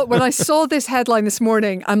literally thought when I saw this headline this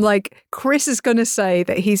morning, I'm like, Chris is going to say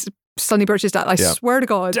that he's Sonny Birch's dad. I swear to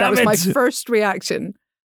God, that was my first reaction.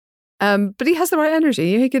 But he has the right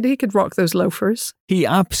energy. He could rock those loafers. He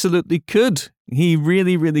absolutely could. He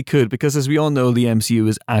really, really could. Because as we all know, the MCU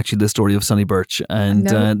is actually the story of Sonny Birch, and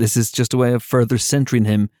this is just a way of further centering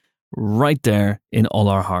him right there in all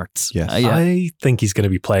our hearts. Yes. I think he's going to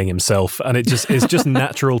be playing himself, and it's just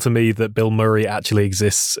natural to me that Bill Murray actually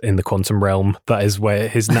exists in the quantum realm. That is where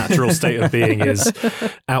his natural state of being is,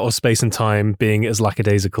 out of space and time, being as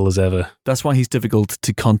lackadaisical as ever. That's why he's difficult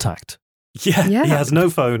to contact. Yeah, he has no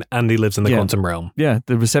phone and he lives in the quantum realm. Yeah,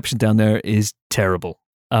 the reception down there is terrible.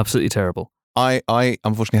 Absolutely terrible. I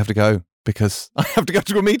unfortunately have to go because I have to go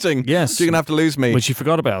to a meeting. Yes. So you're going to have to lose me. Which you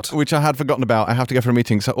forgot about. Which I had forgotten about. I have to go for a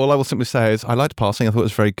meeting. So all I will simply say is I liked Passing. I thought it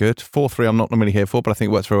was very good. 4-3 I'm not normally here for, but I think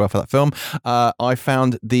it works very well for that film. I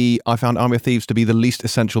found Army of Thieves to be the least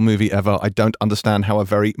essential movie ever. I don't understand how a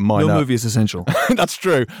very minor... No movie is essential. That's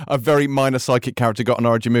true. A very minor psychic character got an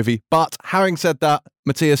origin movie. But having said that,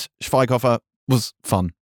 Matthias Schweighofer was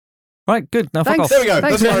fun. All right, good. Now fuck off. There we go.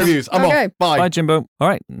 That's my reviews. I'm off. Bye. Bye, Jimbo. All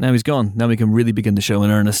right, now he's gone. Now we can really begin the show in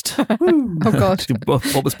earnest. Oh, God.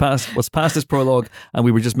 What's past this prologue, and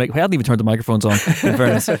we hadn't even turned the microphones on, in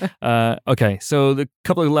fairness. Okay, so the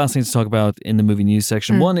couple of last things to talk about in the movie news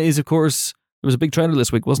section. One is, of course, there was a big trailer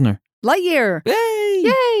this week, wasn't there? Lightyear. Yay!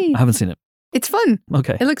 Yay! I haven't seen it. It's fun.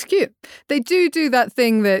 Okay. It looks cute. They do that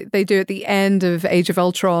thing that they do at the end of Age of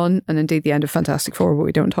Ultron and indeed the end of Fantastic Four, but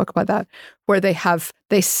we don't talk about that, where they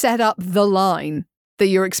set up the line that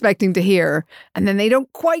you're expecting to hear and then they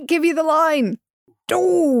don't quite give you the line.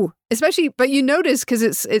 Oh, especially, but you notice because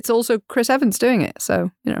it's also Chris Evans doing it.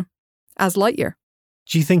 So, as Lightyear.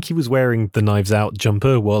 Do you think he was wearing the Knives Out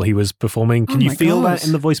jumper while he was performing? Can you feel that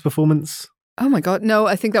in the voice performance? Oh my God. No,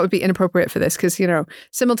 I think that would be inappropriate for this because,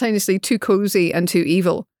 simultaneously too cozy and too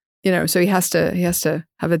evil, so he has to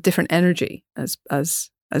have a different energy as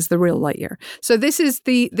the real Lightyear. So this is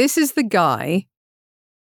the guy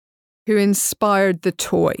who inspired the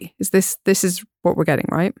toy. This is what we're getting,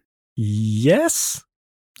 right? Yes.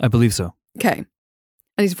 I believe so. Okay.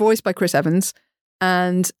 and he's voiced by Chris Evans.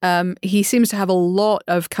 And he seems to have a lot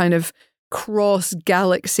of kind of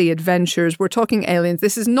cross-galaxy adventures. We're talking aliens.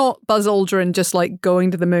 This is not Buzz Aldrin just like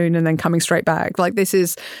going to the moon and then coming straight back. Like, this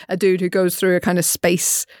is a dude who goes through a kind of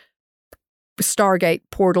space Stargate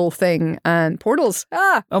portal thing, and portals.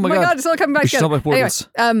 Oh my God, it's all coming back together. Portals.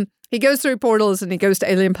 Anyway, he goes through portals and he goes to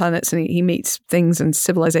alien planets and he meets things and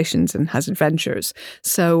civilizations and has adventures.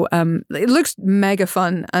 So it looks mega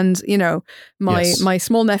fun. And, you know, my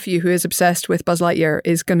small nephew who is obsessed with Buzz Lightyear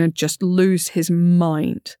is going to just lose his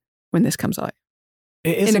mind when this comes out.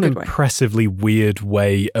 It is an impressively weird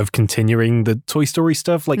way of continuing the Toy Story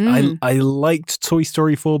stuff. Like, I liked Toy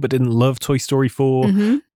Story 4, but didn't love Toy Story 4.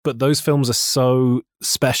 Mm-hmm. But those films are so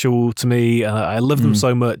special to me. I love them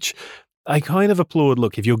so much. I kind of applaud,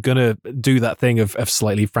 look, if you're going to do that thing of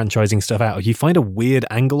slightly franchising stuff out, you find a weird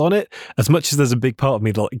angle on it, as much as there's a big part of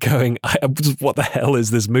me like going, what the hell is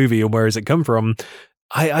this movie and where has it come from?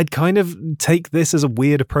 I'd kind of take this as a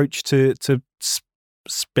weird approach to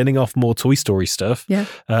spinning off more Toy Story stuff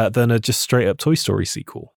than a just straight up Toy Story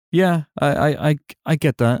sequel. Yeah, I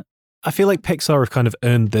get that. I feel like Pixar have kind of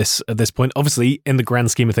earned this at this point, obviously in the grand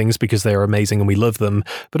scheme of things because they're amazing and we love them,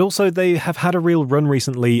 but also they have had a real run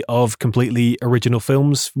recently of completely original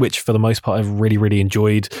films, which for the most part I've really, really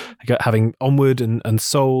enjoyed. Having Onward and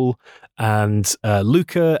Soul and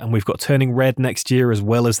Luca, and we've got Turning Red next year as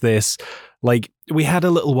well as this. Like, we had a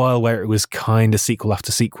little while where it was kind of sequel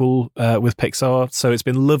after sequel with Pixar, so it's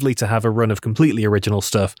been lovely to have a run of completely original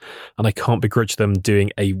stuff, and I can't begrudge them doing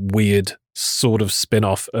a weird sort of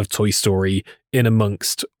spin-off of Toy Story in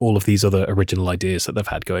amongst all of these other original ideas that they've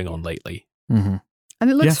had going on lately. Mm-hmm. And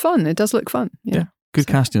it looks fun. It does look fun. Yeah. Good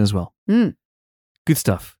casting as well. Good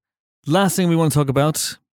stuff. Last thing we want to talk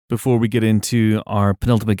about before we get into our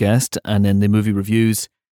penultimate guest and then the movie reviews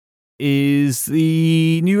is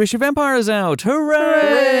the new issue of Empire is out.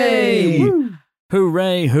 Hooray! Hooray!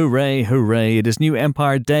 Hooray, hooray, hooray. It is New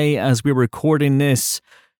Empire Day as we're recording this.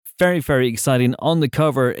 Very, very exciting. On the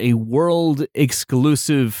cover, a world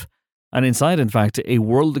exclusive, and inside, in fact, a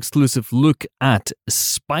world exclusive look at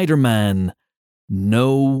Spider-Man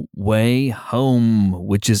No Way Home,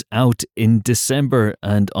 which is out in December.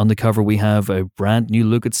 And on the cover, we have a brand new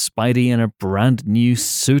look at Spidey in a brand new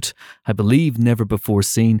suit, I believe never before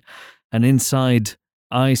seen. And inside,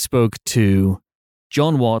 I spoke to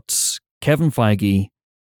John Watts, Kevin Feige,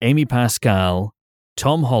 Amy Pascal,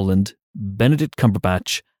 Tom Holland, Benedict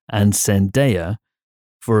Cumberbatch, and Zendaya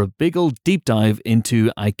for a big old deep dive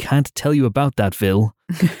into I Can't Tell You About That, Vil,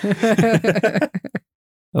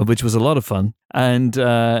 which was a lot of fun. And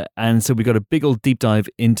so we got a big old deep dive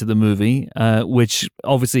into the movie, which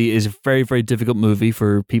obviously is a very, very difficult movie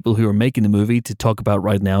for people who are making the movie to talk about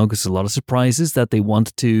right now because there's a lot of surprises that they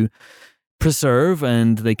want to preserve,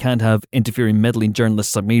 and they can't have interfering, meddling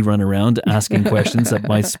journalists like me run around asking questions that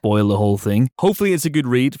might spoil the whole thing. Hopefully it's a good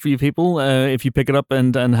read for you people if you pick it up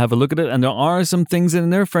and have a look at it. And there are some things in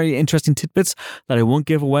there, very interesting tidbits that I won't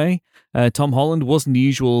give away. Tom Holland wasn't the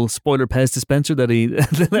usual spoiler Pez dispenser that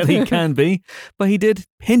he can be, but he did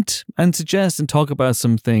hint and suggest and talk about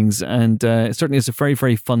some things, and it certainly is a very,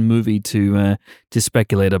 very fun movie to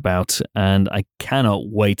speculate about, and I cannot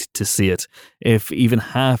wait to see it. If even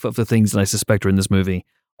half of the things that I suspect are in this movie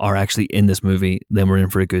are actually in this movie, then we're in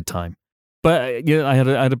for a good time. But yeah, I had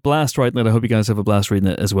a blast writing it. I hope you guys have a blast reading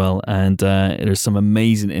it as well. And there's some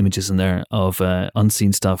amazing images in there of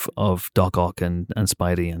unseen stuff of Doc Ock and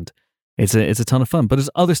Spidey, and it's a ton of fun. But there's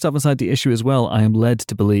other stuff inside the issue as well, I am led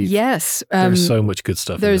to believe. Yes. There's so much good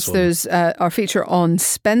stuff in this one. There's our feature on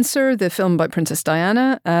Spencer, the film about Princess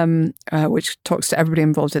Diana, which talks to everybody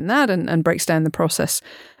involved in that and breaks down the process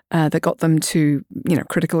that got them to,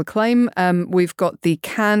 critical acclaim. We've got the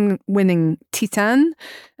Cannes-winning Titane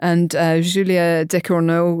and Julia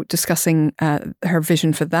Decournau discussing her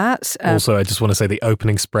vision for that. Also, I just want to say the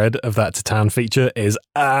opening spread of that Titane feature is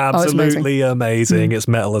absolutely amazing. It's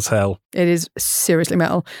metal as hell. It is seriously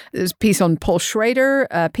metal. There's a piece on Paul Schrader,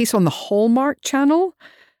 a piece on the Hallmark Channel,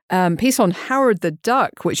 piece on Howard the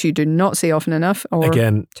Duck, which you do not see often enough. Or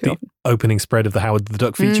again, the opening spread of the Howard the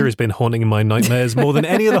Duck feature has been haunting in my nightmares more than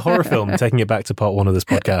any other horror film, taking it back to part one of this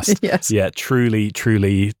podcast. Yes. Yeah, truly,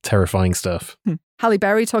 truly terrifying stuff. Halle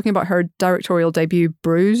Berry talking about her directorial debut,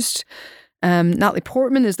 Bruised. Natalie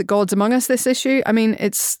Portman is The Gods Among Us this issue. I mean,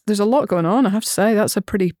 there's a lot going on, I have to say. That's a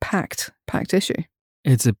pretty packed issue.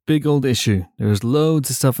 It's a big old issue. There's loads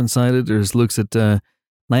of stuff inside it. There's looks at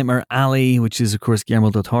Nightmare Alley, which is, of course, Guillermo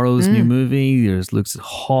del Toro's new movie. There's looks at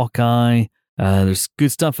Hawkeye. There's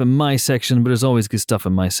good stuff in my section, but there's always good stuff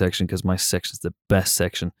in my section because my section's the best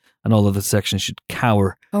section, and all of the sections should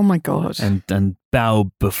cower. Oh my God! And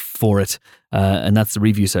bow before it. And that's the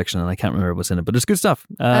review section, and I can't remember what's in it, but it's good stuff.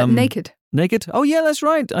 Naked. Naked? Oh, yeah, that's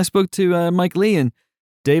right. I spoke to Mike Lee and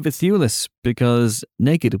David Thewlis because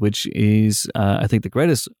Naked, which is, I think, the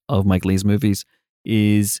greatest of Mike Lee's movies,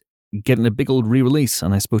 is getting a big old re-release,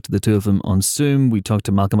 and I spoke to the two of them on Zoom. We talked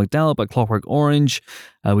to Malcolm McDowell about Clockwork Orange.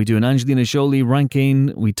 We do an Angelina Jolie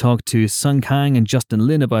ranking. We talked to Sung Kang and Justin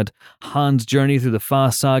Lin about Han's journey through the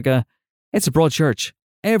Fast saga. It's a broad church.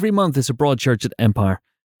 Every month is a broad church at Empire.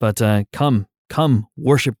 But come,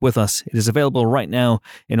 worship with us. It is available right now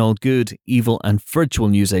in all good, evil, and virtual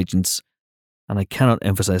newsagents. And I cannot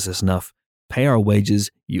emphasize this enough. Pay our wages,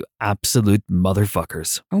 you absolute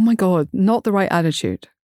motherfuckers. Oh my God, not the right attitude.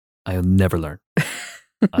 I'll never learn.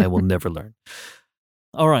 I will never learn.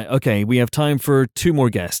 All right, okay. We have time for 2 more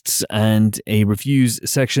guests and a reviews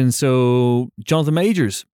section. So, Jonathan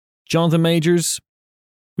Majors.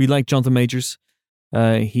 We like Jonathan Majors.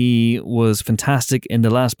 He was fantastic in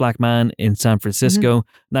The Last Black Man in San Francisco.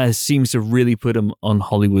 That seems to really put him on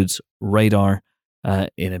Hollywood's radar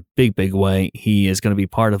in a big, big way. He is going to be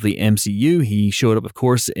part of the MCU. He showed up, of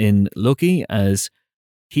course, in Loki as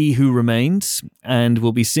He Who Remains, and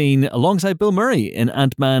will be seen alongside Bill Murray in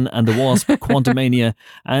Ant-Man and the Wasp, Quantumania,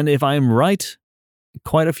 and if I'm right,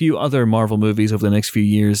 quite a few other Marvel movies over the next few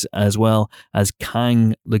years, as well as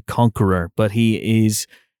Kang the Conqueror. But he is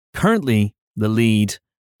currently the lead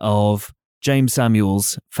of James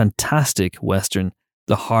Samuel's fantastic Western,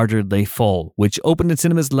 The Harder They Fall, which opened in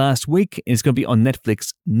cinemas last week. It's going to be on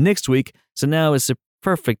Netflix next week, so now is a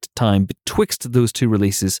perfect time betwixt those 2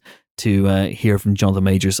 releases to hear from Jonathan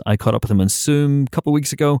Majors. I caught up with him on Zoom a couple of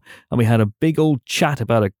weeks ago, and we had a big old chat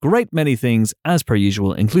about a great many things, as per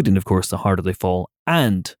usual, including, of course, The Harder They Fall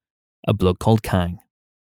and A Blood Called Kang.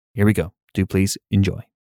 Here we go. Do please enjoy.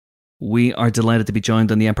 We are delighted to be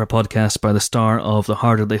joined on the Empire Podcast by the star of The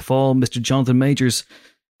Harder They Fall, Mr. Jonathan Majors.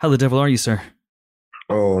 How the devil are you, sir?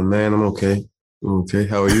 Oh, man, I'm okay. Okay,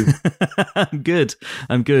 how are you? I'm good.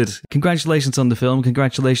 Congratulations on the film.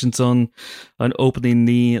 Congratulations on opening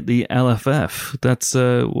the LFF. That's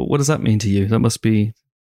what does that mean to you? That must be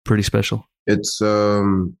pretty special. It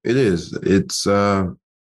is. It's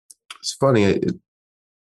funny.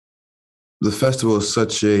 The festival is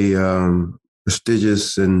such a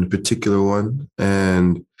prestigious and particular one,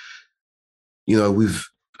 and I've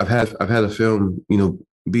had a film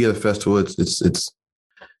be at a festival. It's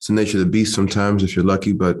the nature of the beast sometimes if you're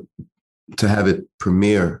lucky, but to have it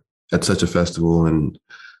premiere at such a festival and,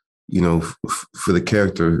 for the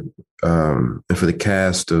character and for the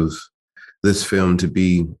cast of this film to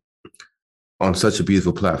be on such a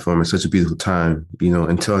beautiful platform at such a beautiful time,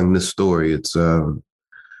 and telling this story, it's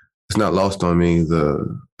not lost on me,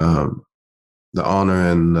 the honor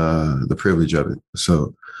and the privilege of it.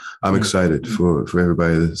 So I'm excited for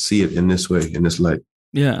everybody to see it in this way, in this light.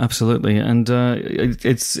 Yeah, absolutely, and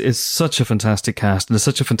it's such a fantastic cast and it's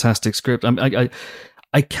such a fantastic script.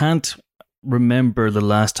 I can't remember the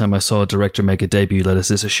last time I saw a director make a debut that is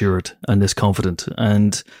this assured and this confident.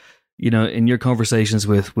 And in your conversations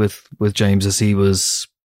with James as he was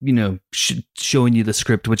showing you the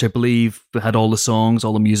script, which I believe had all the songs,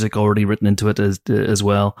 all the music already written into it as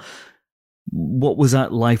well. What was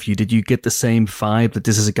that like for you? Did you get the same vibe that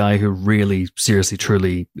this is a guy who really, seriously,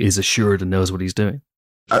 truly is assured and knows what he's doing?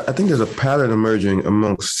 I think there's a pattern emerging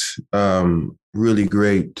amongst really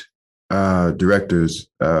great directors.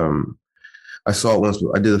 I saw it once.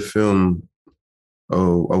 I did a film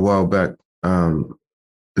a while back,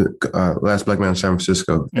 Last Black Man in San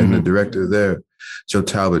Francisco, and the director there, Joe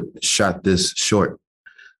Talbot, shot this short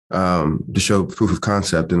to show proof of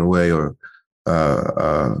concept in a way, or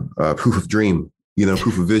proof of dream,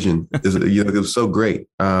 proof of vision. It was so great.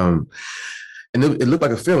 And it looked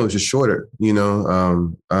like a film. It was just shorter,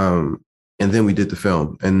 and then we did the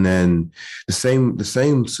film. And then the same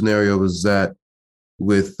scenario was that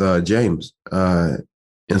with James,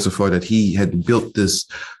 insofar that he had built this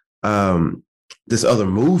other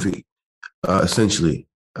movie, essentially,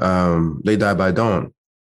 They Die by Dawn,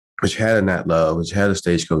 which had a Nat Love, which had a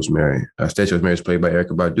Stagecoach Mary. Stagecoach Mary was played by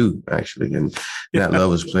Erykah Badu, actually, and Nat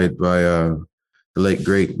Love was played by the late,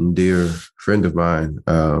 great, and dear friend of mine,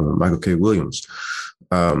 Michael K. Williams.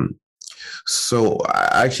 So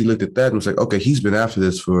I actually looked at that and was like, okay, he's been after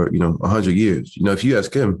this for, 100 years. If you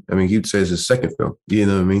ask him, he'd say it's his second film, you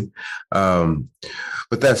know what I mean?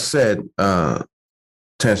 But that said, to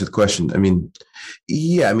answer the question, to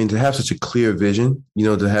have such a clear vision,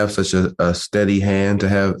 to have such a steady hand, to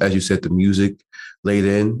have, as you said, the music laid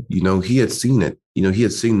in, he had seen it. He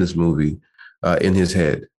had seen this movie in his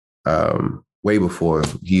head way before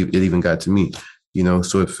it even got to me,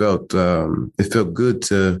 so it felt good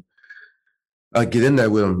to get in there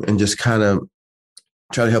with him and just kind of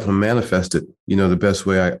try to help him manifest it, the best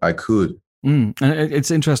way I could. And it's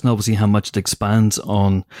interesting, obviously, how much it expands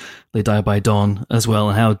on They Die by Dawn as well,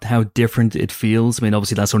 and how different it feels. I mean,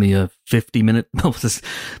 obviously, that's only a 50-minute.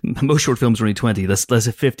 Most short films are only 20. That's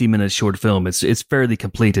a 50-minute short film. It's fairly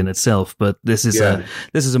complete in itself, but this is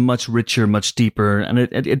a much richer, much deeper, and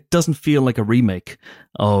it doesn't feel like a remake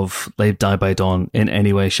of They Die by Dawn in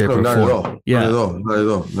any way, shape, or not form. At all. Yeah, not at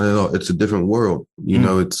all. It's a different world.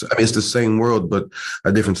 It's the same world, but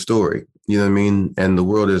a different story. You know what I mean? And the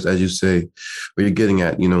world is, as you say, where you're getting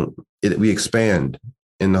at, we expand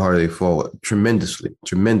in The Harder They Fall tremendously.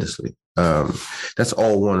 That's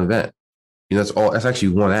all one event. That's actually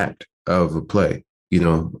one act of a play,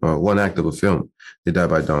 one act of a film. They Die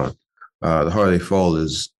by Dawn. The Harder They Fall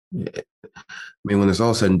is, when it's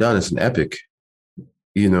all said and done, it's an epic.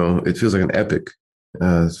 It feels like an epic.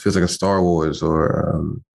 It feels like a Star Wars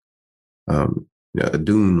or a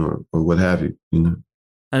Dune or what have you,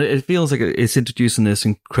 And it feels like it's introducing this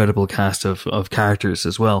incredible cast of characters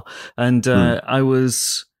as well. And I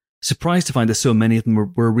was surprised to find that so many of them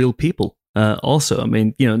were real people. Also, I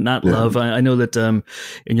mean, Nat Love, I know that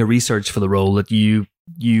in your research for the role that you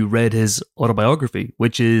read his autobiography,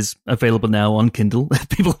 which is available now on Kindle. If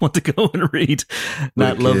people want to go and read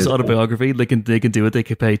Nat Love's autobiography, they can do it. They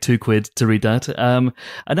could pay £2 to read that. And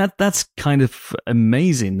that's kind of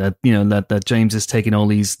amazing that that James is taking all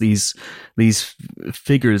these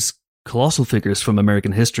figures, colossal figures from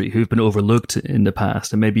American history who've been overlooked in the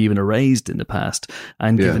past and maybe even erased in the past,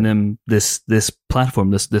 and giving them this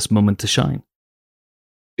platform, this moment to shine.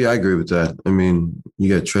 Yeah, I agree with that. I mean,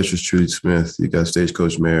 you got Treacherous Trudy Smith, you got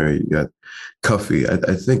Stagecoach Mary, you got Cuffy.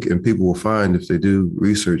 I think, and people will find if they do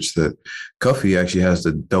research, that Cuffy actually has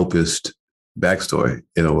the dopest backstory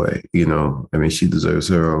in a way. I mean, she deserves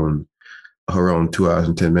her own 2 hours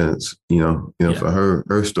and 10 minutes. For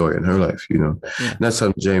her story and her life. And that's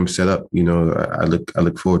something James set up. I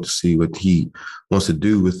look forward to see what he wants to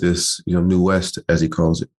do with this. New West, as he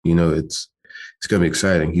calls it. It's going to be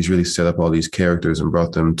exciting. He's really set up all these characters and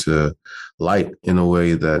brought them to light in a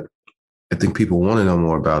way that I think people want to know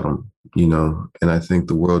more about them, and I think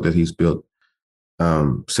the world that he's built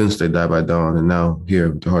since They Die by Dawn and now here,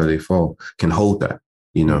 The Harder They Fall, can hold that,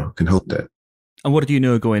 can hold that. And what did you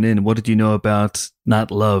know going in? What did you know about Nat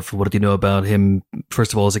Love? What did you know about him,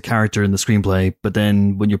 first of all, as a character in the screenplay, but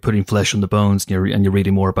then when you're putting flesh on the bones and you're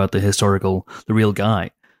reading more about the real guy,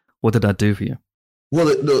 what did that do for you? Well,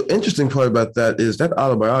 the interesting part about that is that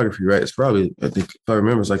autobiography, right? It's probably, I think, if I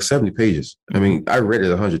remember, it's like 70 pages. I mean, I read it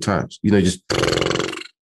 100 times, just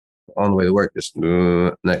on the way to work, just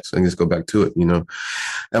next, and just go back to it,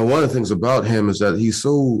 And one of the things about him is that he's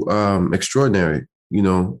so extraordinary,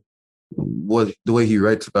 the way he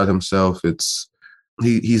writes about himself,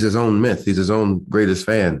 he's his own myth. He's his own greatest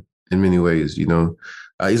fan in many ways,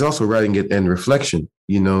 He's also writing it in reflection,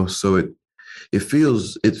 so it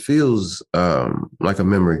feels like a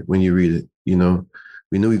memory when you read it.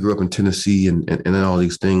 We knew he grew up in Tennessee and all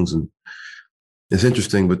these things, and it's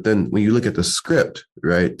interesting. But then when you look at the script,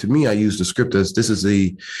 right? To me, I use the script as this is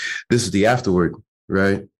the afterword,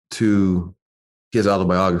 right, to his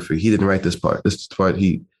autobiography. He didn't write this part. This is the part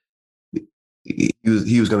he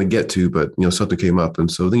was going to get to, but something came up,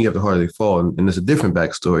 and so then you have The Harder They Fall, and it's a different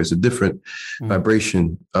backstory. It's a different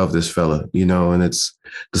vibration of this fella, and it's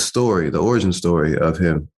the origin story of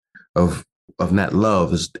him, of Nat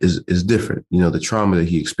Love is different. The trauma that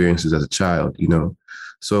he experiences as a child.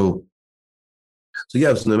 So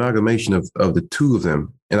yeah, it's an amalgamation of the two of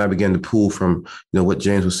them, and I began to pull from what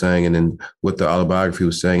James was saying, and then what the autobiography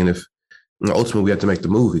was saying, and if ultimately we had to make the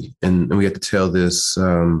movie, and we had to tell this.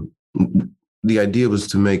 The idea was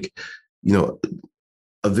to make, a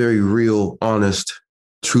very real, honest,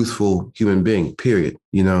 truthful human being, period,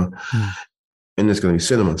 And it's going to be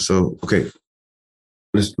cinema. So, okay,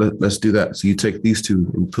 let's do that. So you take these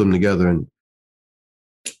two and put them together, and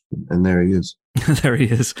there he is. There he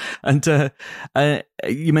is. And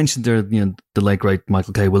you mentioned there, the late great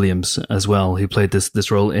Michael K. Williams as well, who played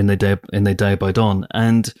this role in They Die by Dawn.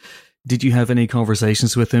 And did you have any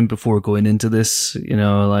conversations with him before going into this?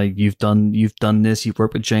 Like you've done this, you've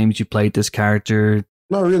worked with James, you played this character.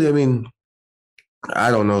 Not really. I mean, I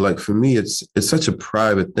don't know. Like for me, it's such a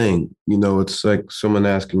private thing. It's like someone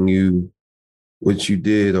asking you what you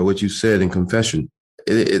did or what you said in confession.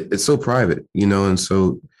 It's so private, and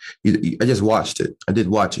so I just watched it. I did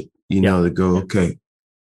watch it, to go, okay,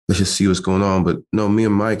 let's just see what's going on. But no, me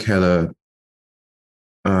and Mike had a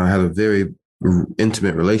very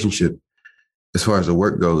intimate relationship as far as the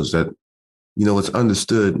work goes, that what's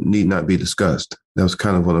understood need not be discussed. That was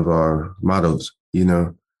kind of one of our mottos,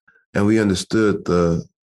 and we understood the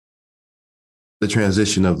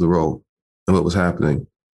transition of the role and what was happening.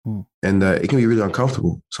 And it can be really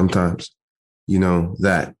uncomfortable sometimes, you know,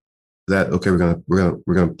 that okay, we're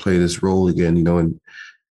gonna play this role again, you know, and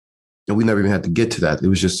we never even had to get to that. It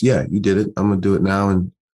was just, yeah, you did it, I'm gonna do it now.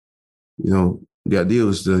 And you know, the idea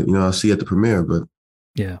was to, you know, I'll see you at the premiere. But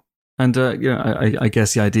yeah. And I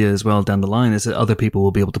guess the idea as well down the line is that other people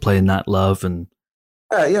will be able to play Nat Love. And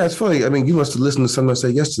yeah, it's funny. I mean, you must have listened to something I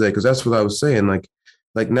said yesterday, because that's what I was saying. Like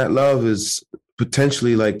Nat Love is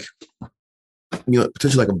potentially like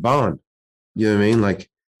a Bond. You know what I mean? Like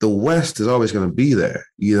the West is always going to be there.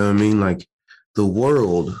 You know what I mean? Like the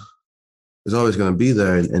world is always going to be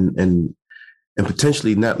there, and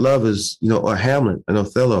potentially Nat Love is, you know, a Hamlet, an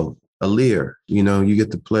Othello, a Lear. You know, you get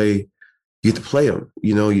to play him.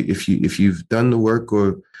 You know, if you've done the work,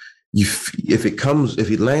 or if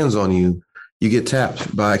it lands on you, you get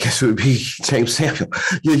tapped by, I guess it would be James Samuel.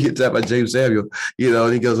 You get tapped by James Samuel, you know,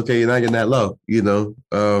 and he goes, okay, you're not getting that low, you know.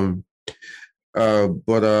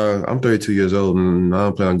 But I'm 32 years old and I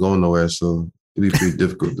don't plan on going nowhere, so it'd be pretty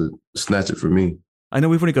difficult to snatch it from me. I know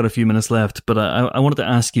we've only got a few minutes left, but I wanted to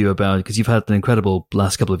ask you about, because you've had an incredible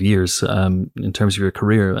last couple of years in terms of your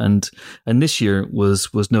career, and this year was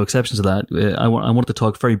no exception to that. I wanted to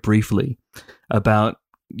talk very briefly about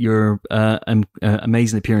your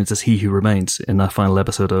amazing appearance as He Who Remains in that final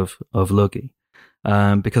episode of Loki.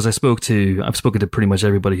 Because I've spoken to pretty much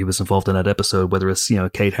everybody who was involved in that episode, whether it's, you know,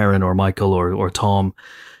 Kate Herron or Michael or Tom,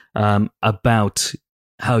 about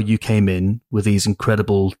how you came in with these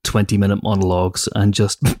incredible 20-minute monologues and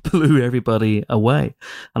just blew everybody away.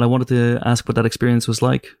 And I wanted to ask what that experience was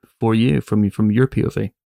like for you from your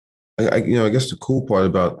POV. I guess the cool part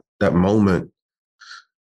about that moment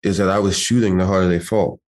is that I was shooting The Harder They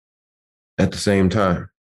Fall at the same time.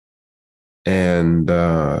 And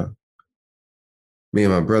me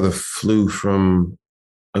and my brother flew from,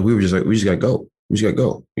 like, we just gotta go. We just gotta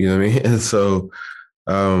go. You know what I mean? And so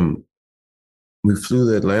we flew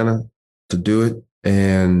to Atlanta to do it.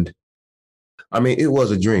 And I mean, it was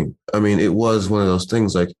a dream. I mean, it was one of those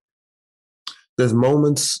things, like, there's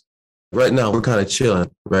moments right now we're kind of chilling,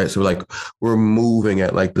 right? So we're moving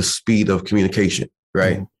at like the speed of communication,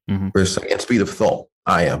 right? Mm-hmm. We're at speed of thought.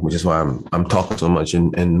 I am, which is why I'm talking so much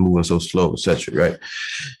and moving so slow, etc. Right?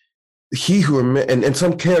 He who and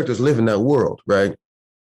some characters live in that world, right?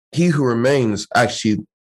 He Who Remains actually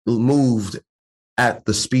moved at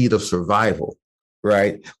the speed of survival,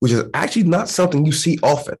 right? Which is actually not something you see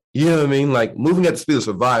often. You know what I mean? Like, moving at the speed of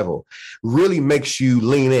survival really makes you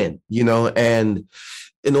lean in, you know, and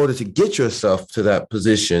in order to get yourself to that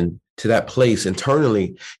position, to that place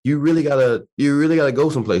internally, you really gotta go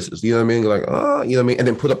some places. You know what I mean? Like, you know what I mean? And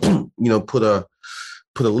then put a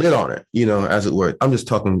lid on it, you know, as it were. I'm just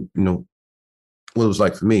talking, you know, what it was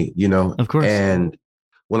like for me, you know. Of course. And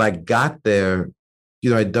when I got there, you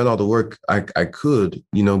know, I'd done all the work I could,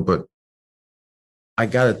 you know, but I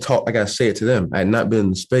gotta say it to them. I had not been in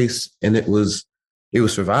the space, and it was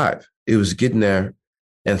survive. It was getting there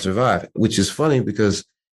and survive, which is funny because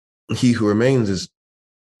He Who Remains is,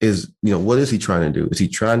 you know, what is he trying to do? Is he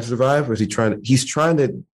trying to survive, or is he's trying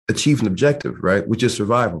to achieve an objective, right? Which is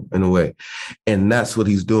survival in a way. And that's what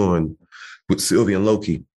he's doing with Sylvie and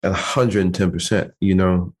Loki at 110%, you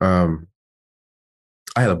know.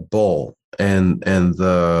 I had a ball, and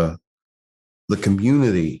the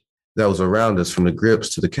community that was around us, from the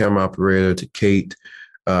grips to the camera operator to Kate,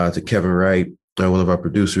 to Kevin Wright, one of our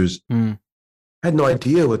producers. I had no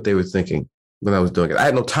idea what they were thinking when I was doing it. I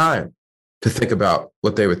had no time to think about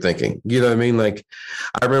what they were thinking. You know what I mean? Like,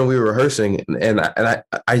 I remember we were rehearsing, and I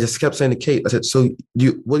just kept saying to Kate, I said, so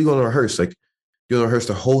what do you want to rehearse? Like, do you want to rehearse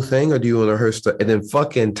the whole thing, or do you want to rehearse and then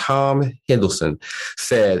fucking Tom Hiddleston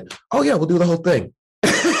said, oh yeah, we'll do the whole thing.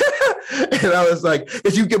 And I was like,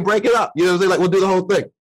 if you can break it up, you know what I'm saying? Like, we'll do the whole thing.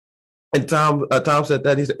 And Tom said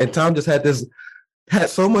that, and Tom just had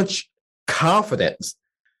so much confidence,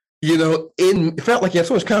 you know, it felt like he had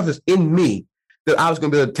so much confidence in me that I was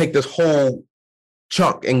going to be able to take this whole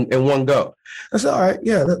chunk in one go. I said, all right,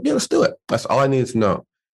 yeah, let's do it. That's all I needed to know.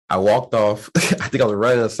 I walked off. I think I was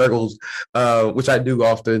running in circles, which I do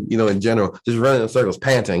often, you know, in general, just running in circles,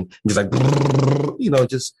 panting, just like, you know,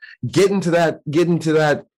 just getting to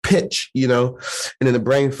that pitch, you know, and then the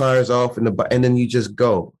brain fires off, and then you just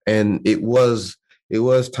go. And it was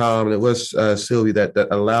Tom and it was Sylvie that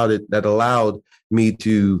allowed me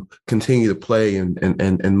to continue to play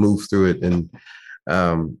and move through it. And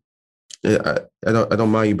I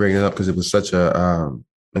don't mind you bringing it up, because it was such a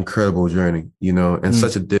incredible journey, you know, and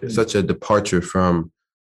such a departure from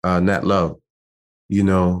Nat Love, you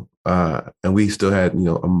know, and we still had, you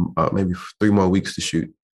know, maybe 3 more weeks to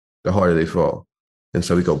shoot, the harder they fall. And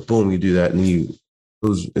so we go, boom, you do that, and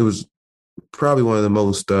it was probably one of the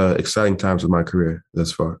most exciting times of my career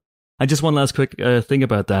thus far. And just one last quick thing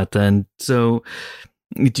about that then. So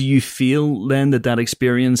do you feel then that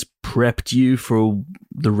experience prepped you for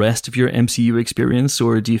the rest of your MCU experience?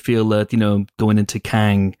 Or do you feel that, going into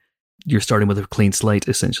Kang, you're starting with a clean slate,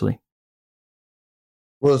 essentially?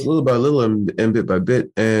 Well, it's little by little and bit by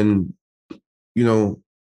bit. And, the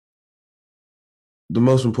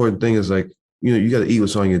most important thing is like, you got to eat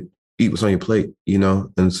what's on your plate,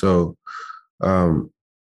 And so,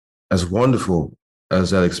 as wonderful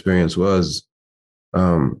as that experience was,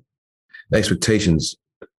 expectations,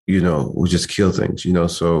 will just kill things,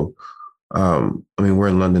 So, we're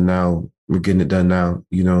in London now. We're getting it done now,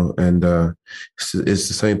 and it's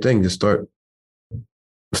the same thing. Just start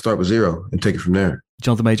with zero and take it from there.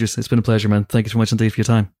 Jonathan Majors, it's been a pleasure, man. Thank you so much indeed for your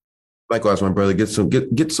time. Likewise, my brother. Get some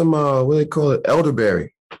what do they call it?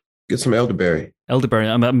 Elderberry. Get some elderberry. Elderberry.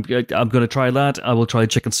 I'm going to try that. I will try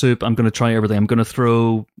chicken soup. I'm going to try everything. I'm going to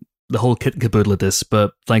throw the whole kit and caboodle at this.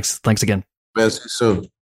 But thanks again. Man, see you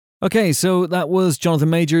soon. Okay, so that was Jonathan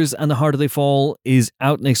Majors, and The Harder They Fall is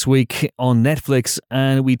out next week on Netflix,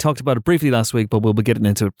 and we talked about it briefly last week, but we'll be getting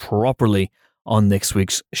into it properly on next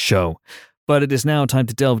week's show. But it is now time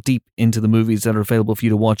to delve deep into the movies that are available for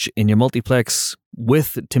you to watch in your multiplex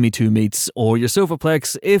with Timmy Two Meats, or your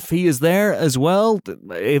Sofaplex if he is there as well.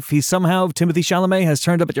 If Timothy Chalamet has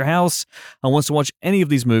turned up at your house and wants to watch any of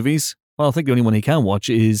these movies, well, I think the only one he can watch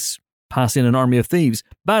is pass in an Army of Thieves.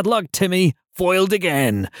 Bad luck, Timmy. Foiled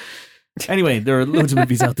again. Anyway, there are loads of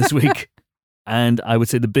movies out this week, and I would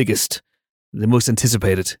say the biggest, the most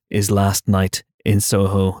anticipated, is Last Night in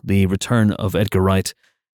Soho, the return of Edgar Wright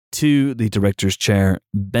to the director's chair,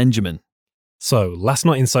 Benjamin. So, Last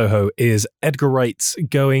Night in Soho is Edgar Wright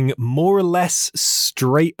going more or less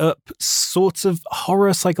straight up sort of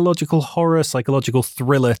psychological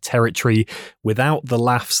thriller territory without the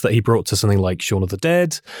laughs that he brought to something like Shaun of the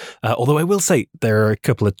Dead. Although I will say there are a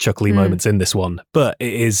couple of chuckly moments in this one, but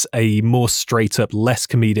it is a more straight up, less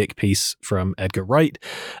comedic piece from Edgar Wright.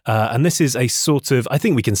 And this is a sort of, I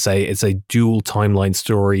think we can say it's a dual timeline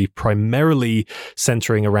story, primarily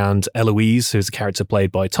centering around Eloise, who's a character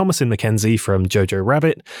played by Thomasin McKenzie from Jojo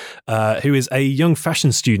Rabbit, who is a young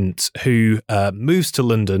fashion student who moves to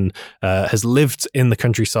London, has lived in the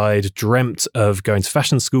countryside, dreamt of going to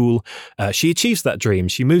fashion school. She achieves that dream.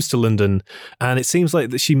 She moves to London, and it seems like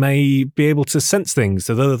that she may be able to sense things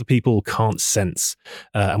that other people can't sense.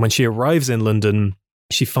 And when she arrives in London,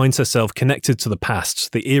 she finds herself connected to the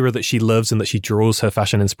past. The era that she loves and that she draws her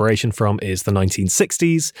fashion inspiration from is the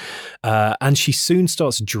 1960s. And she soon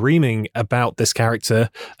starts dreaming about this character,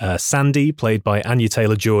 Sandy, played by Anya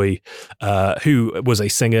Taylor-Joy, who was a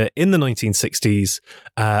singer in the 1960s.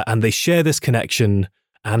 And they share this connection.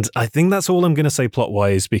 And I think that's all I'm going to say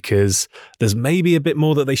plot-wise, because there's maybe a bit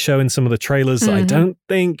more that they show in some of the trailers that I don't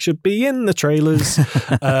think should be in the trailers.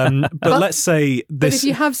 But let's say this... But if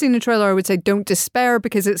you have seen the trailer, I would say don't despair,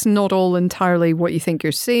 because it's not all entirely what you think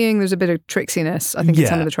you're seeing. There's a bit of tricksiness, I think, in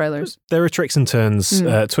some of the trailers. There are tricks and turns,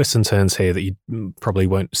 twists and turns here that you probably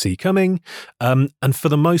won't see coming. And for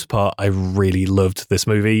the most part, I really loved this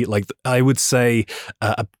movie. Like, I would say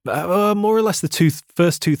more or less the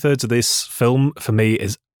first two-thirds of this film, for me,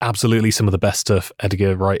 is absolutely some of the best stuff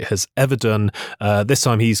Edgar Wright has ever done. This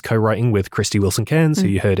time he's co-writing with Christy Wilson-Cairns, who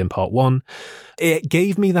you heard in part one. It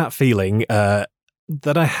gave me that feeling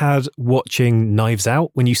that I had watching Knives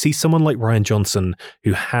Out, when you see someone like Rian Johnson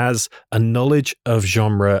who has a knowledge of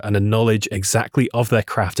genre and a knowledge exactly of their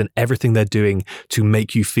craft and everything they're doing to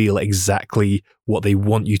make you feel exactly what they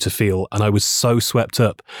want you to feel. And I was so swept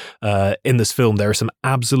up in this film. There are some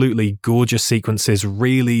absolutely gorgeous sequences.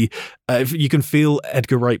 Really, you can feel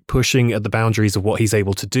Edgar Wright pushing at the boundaries of what he's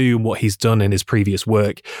able to do and what he's done in his previous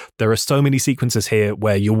work. There are so many sequences here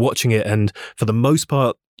where you're watching it, and for the most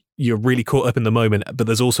part, you're really caught up in the moment, but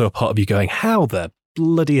there's also a part of you going, how the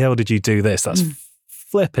bloody hell did you do this? That's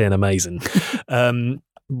flipping amazing.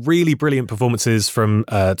 Really brilliant performances from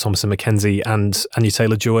Thomasin McKenzie and Anya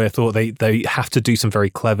Taylor-Joy. I thought they have to do some very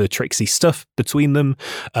clever, tricksy stuff between them,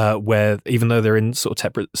 where even though they're in sort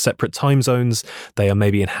of separate time zones, they are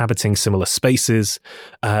maybe inhabiting similar spaces.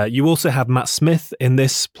 You also have Matt Smith in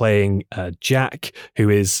this playing Jack, who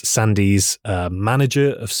is Sandy's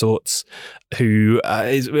manager of sorts, who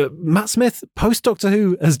is Matt Smith, post Doctor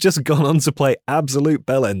Who, has just gone on to play absolute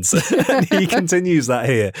bellends. And he continues that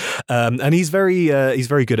here. And he's very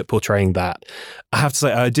good at portraying that. I have to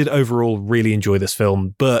say, I did overall really enjoy this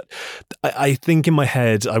film, but I think in my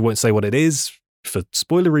head, I won't say what it is for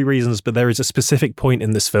spoilery reasons, but there is a specific point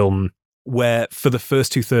in this film where for the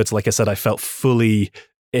first two-thirds, like I said, I felt fully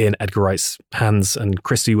in Edgar Wright's hands and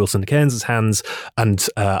Christy Wilson Cairns' hands. And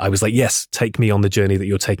I was like, yes, take me on the journey that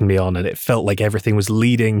you're taking me on. And it felt like everything was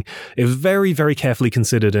leading. It was very, very carefully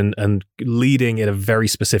considered and leading in a very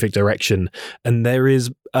specific direction. And there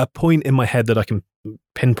is a point in my head that I can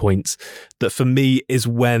pinpoint that for me is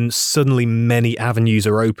when suddenly many avenues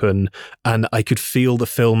are open, and I could feel the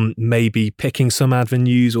film maybe picking some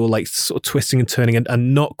avenues or like sort of twisting and turning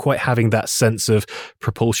and not quite having that sense of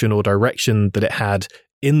propulsion or direction that it had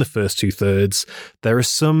in the first 2/3. There are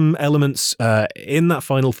some elements in that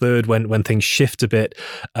final third when things shift a bit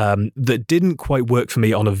that didn't quite work for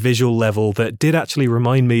me on a visual level, that did actually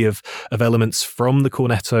remind me of elements from the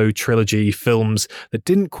Cornetto trilogy films that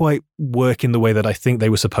didn't quite work in the way that I think they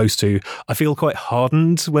were supposed to. I feel quite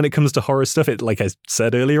hardened when it comes to horror stuff. It, like I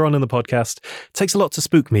said earlier on in the podcast, takes a lot to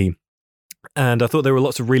spook me. And I thought there were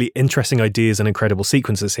lots of really interesting ideas and incredible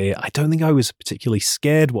sequences here. I don't think I was particularly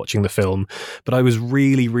scared watching the film, but I was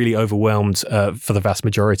really, really overwhelmed for the vast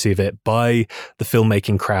majority of it by the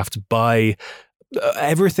filmmaking craft, by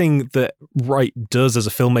everything that Wright does as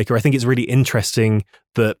a filmmaker. I think it's really interesting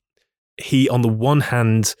that he, on the one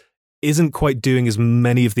hand, isn't quite doing as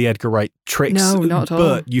many of the Edgar Wright tricks, no, not at all.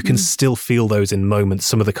 But you can still feel those in moments,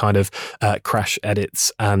 some of the kind of crash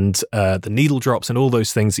edits and the needle drops and all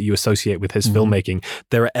those things that you associate with his filmmaking.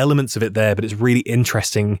 There are elements of it there, but it's really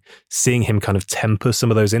interesting seeing him kind of temper some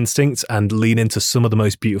of those instincts and lean into some of the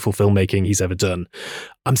most beautiful filmmaking he's ever done.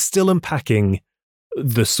 I'm still unpacking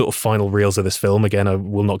the sort of final reels of this film. Again, I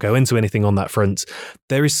will not go into anything on that front.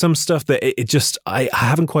 There is some stuff that it just, I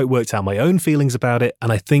haven't quite worked out my own feelings about it. And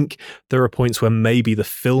I think there are points where maybe the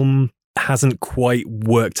film hasn't quite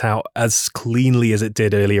worked out as cleanly as it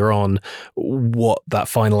did earlier on what that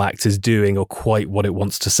final act is doing or quite what it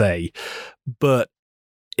wants to say. But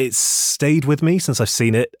it's stayed with me since I've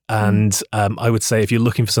seen it. And I would say if you're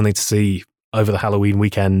looking for something to see over the Halloween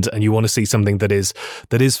weekend and you want to see something that is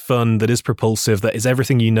fun, that is propulsive, that is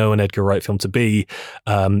everything you know an Edgar Wright film to be,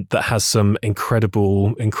 that has some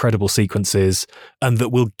incredible sequences and that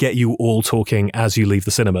will get you all talking as you leave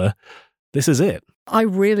the cinema, this is it. I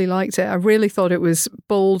really liked it. I really thought it was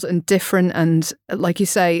bold and different, and like you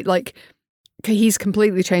say, like he's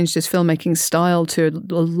completely changed his filmmaking style to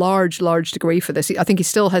a large degree for this. I think he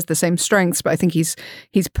still has the same strengths, but I think he's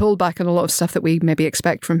pulled back on a lot of stuff that we maybe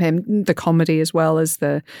expect from him, the comedy as well as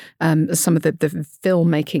the some of the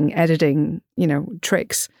filmmaking, editing,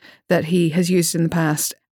 tricks that he has used in the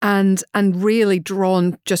past. And really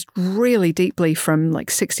drawn just really deeply from like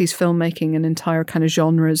 60s filmmaking and entire kind of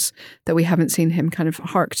genres that we haven't seen him kind of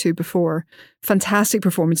hark to before. Fantastic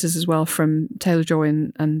performances as well from Taylor-Joy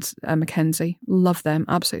and Mackenzie. Love them,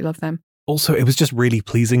 absolutely love them. Also, it was just really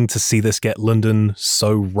pleasing to see this get London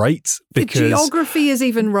so right. Because the geography is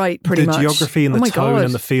even right, pretty much. The geography and the tone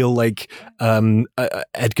and the feel, like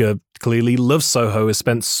Edgar clearly loves Soho, has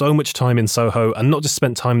spent so much time in Soho, and not just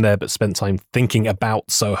spent time there, but spent time thinking about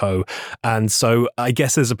Soho. And so I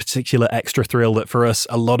guess there's a particular extra thrill that for us,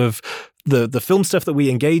 a lot of the film stuff that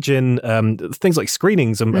we engage in, things like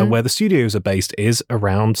screenings and where the studios are based, is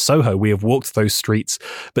around Soho. We have walked those streets,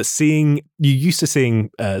 but you used to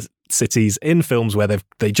seeing cities in films where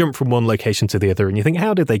they jump from one location to the other and you think,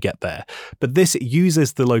 how did they get there? But this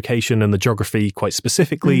uses the location and the geography quite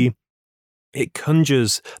specifically. It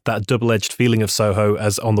conjures that double-edged feeling of Soho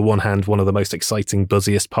as, on the one hand, one of the most exciting,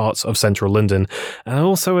 buzziest parts of central London, and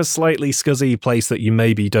also a slightly scuzzy place that you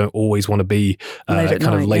maybe don't always want to be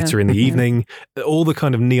later in the evening. All the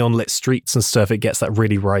kind of neon-lit streets and stuff, it gets that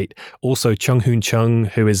really right. Also, Chung-Hoon Chung,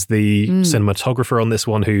 who is the cinematographer on this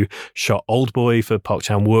one, who shot Oldboy for Park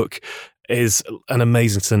Chan-wook, is an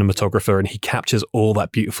amazing cinematographer, and he captures all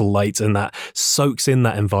that beautiful light and that soaks in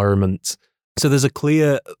that environment. So there's a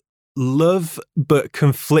clear love, but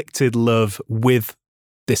conflicted love with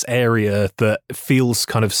this area that feels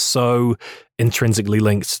kind of so intrinsically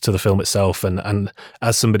linked to the film itself. And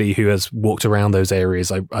as somebody who has walked around those areas,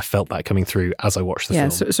 I felt that coming through as I watched the film.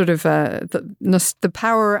 Yeah, sort of the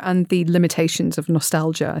power and the limitations of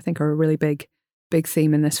nostalgia, I think, are a really big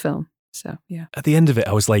theme in this film. So, yeah. At the end of it,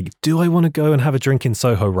 I was like, do I want to go and have a drink in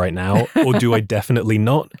Soho right now? Or do I definitely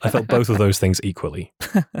not? I felt both of those things equally.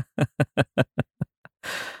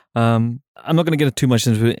 I'm not going to get too much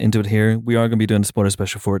into it here. We are going to be doing a spoiler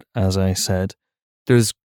special for it, as I said.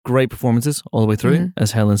 There's great performances all the way through,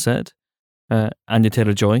 as Helen said. Anya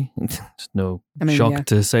Taylor-Joy, shock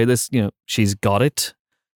to say this, she's got it,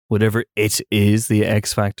 whatever it is, the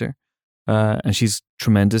X factor. And she's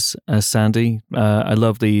tremendous as Sandy. I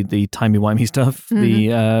love the timey-wimey stuff,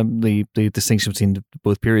 the distinction between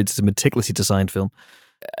both periods. It's a meticulously designed film.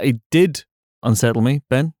 It did unsettle me,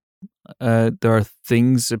 Ben. There are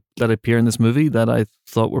things that appear in this movie that I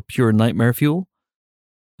thought were pure nightmare fuel.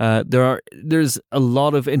 There's a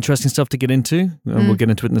lot of interesting stuff to get into. We'll get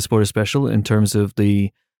into it in the spoiler special in terms of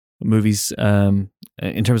the movies, in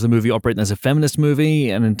terms of the movie operating as a feminist movie,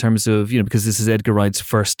 and in terms of, because this is Edgar Wright's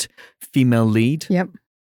first female lead. Yep.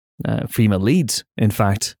 Female leads, in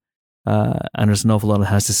fact. And there's an awful lot it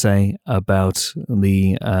has to say about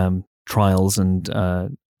the trials and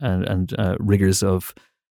rigors of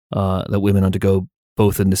that women undergo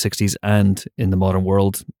both in the 60s and in the modern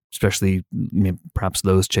world, especially perhaps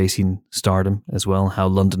those chasing stardom as well, how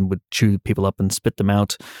London would chew people up and spit them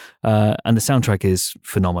out. And the soundtrack is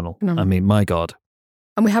phenomenal. I mean, my God.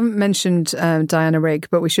 And we haven't mentioned Diana Rigg,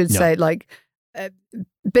 but we should say,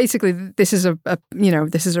 basically, this is a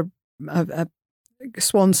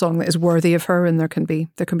swan song that is worthy of her, and there can be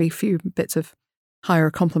a few bits of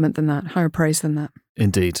higher compliment than that, higher praise than that.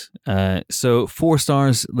 Indeed. So 4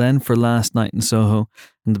 stars then for Last Night in Soho,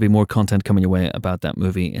 and there'll be more content coming your way about that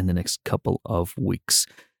movie in the next couple of weeks.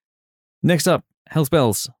 Next up, Hell's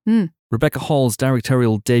Bells. Rebecca Hall's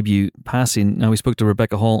directorial debut passing. Now, we spoke to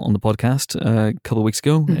Rebecca Hall on the podcast a couple of weeks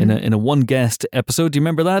ago in a one guest episode. Do you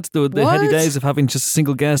remember that? The heady days of having just a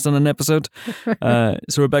single guest on an episode. So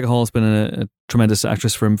Rebecca Hall has been a tremendous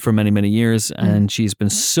actress for many, many years, and she's been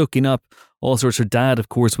soaking up all sorts. Her dad, of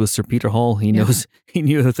course, was Sir Peter Hall. He knew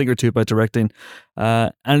a thing or two about directing.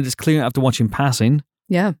 And it is clear after watching Passing,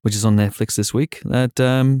 which is on Netflix this week,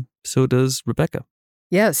 that so does Rebecca.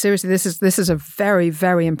 Yeah, seriously, this is a very,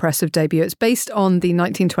 very impressive debut. It's based on the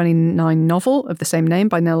 1929 novel of the same name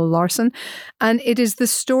by Nella Larson, and it is the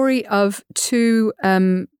story of 2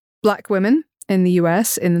 black women in the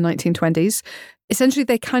US in the 1920s. Essentially,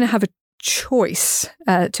 they kind of have a choice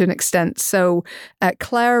to an extent. So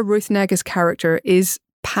Claire, Ruth Negga's character, is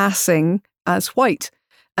passing as white,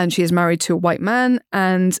 and she is married to a white man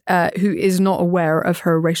and who is not aware of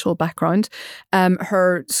her racial background.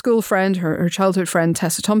 Her school friend, her childhood friend,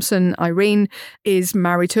 Tessa Thompson, Irene, is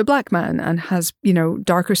married to a black man and has,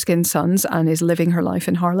 darker skinned sons and is living her life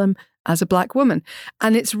in Harlem as a black woman.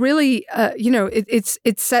 And it's really,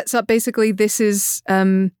 it sets up basically this is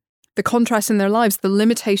the contrast in their lives, the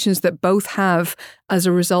limitations that both have as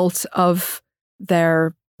a result of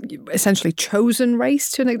their essentially chosen race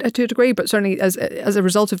to a degree, but certainly as a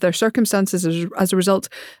result of their circumstances, as a result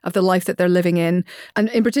of the life that they're living in. And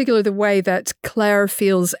in particular, the way that Claire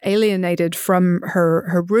feels alienated from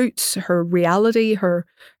her roots, her reality, her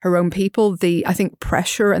own people, I think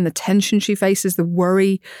pressure and the tension she faces, the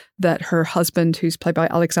worry that her husband, who's played by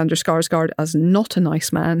Alexander Skarsgård as not a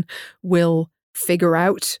nice man, will figure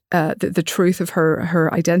out the truth of her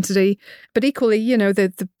identity, but equally,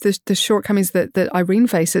 the shortcomings that Irene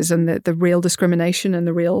faces, and the real discrimination and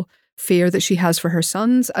the real fear that she has for her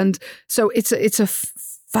sons. And so it's a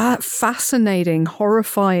fascinating,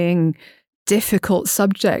 horrifying, difficult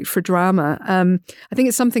subject for drama. I think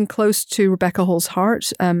it's something close to Rebecca Hall's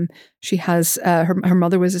heart. She has her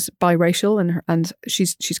mother was biracial, and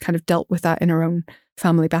she's kind of dealt with that in her own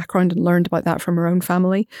family background and learned about that from her own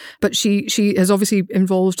family. But she has obviously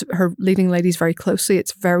involved her leading ladies very closely.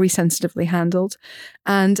 It's very sensitively handled,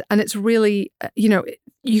 and it's really,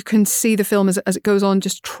 you can see the film as it goes on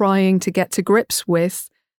just trying to get to grips with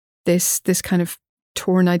this kind of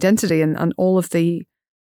torn identity and all of the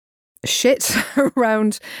shit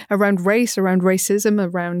around race, around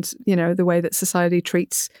racism, around the way that society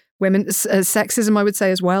treats women. Sexism, I would say,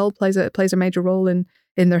 as well plays a major role in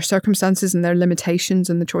their circumstances and their limitations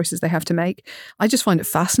and the choices they have to make. I just find it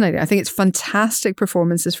fascinating. I think it's fantastic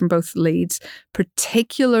performances from both leads,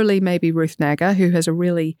 particularly maybe Ruth Negga, who has a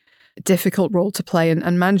really difficult role to play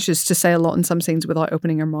and manages to say a lot in some scenes without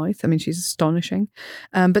opening her mouth. I mean, she's astonishing.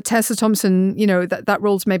 But Tessa Thompson, that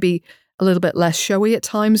role's maybe a little bit less showy at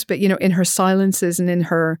times, but in her silences and in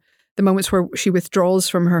the moments where she withdraws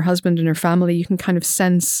from her husband and her family, you can kind of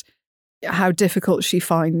sense how difficult she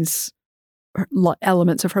finds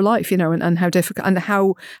elements of her life, and how difficult and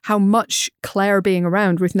how much Claire being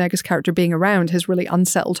around, Ruth Negga's character being around, has really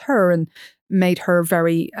unsettled her and made her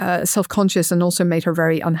very self-conscious, and also made her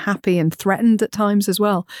very unhappy and threatened at times as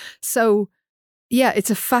well. So yeah, it's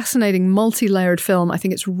a fascinating, multi-layered film. I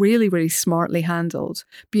think it's really, really smartly handled,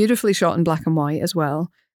 beautifully shot in black and white as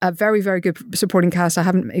well. A very, very good supporting cast. I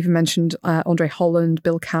haven't even mentioned Andre Holland,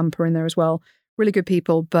 Bill Camp are in there as well. Really good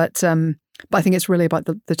people, but I think it's really about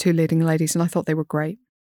the 2 leading ladies, and I thought they were great.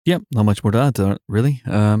 Yeah, not much more to add, really.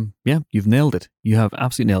 Yeah, you've nailed it. You have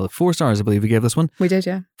absolutely nailed it. 4 stars, I believe we gave this one. We did,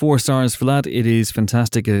 yeah. 4 stars for that. It is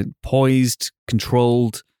fantastic. Poised,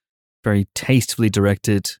 controlled, very tastefully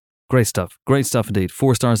directed. Great stuff. Great stuff indeed.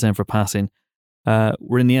 4 stars then for Passing.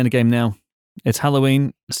 We're in the end of game now. It's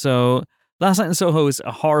Halloween. So Last Night in Soho is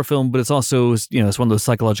a horror film, but it's also, it's one of those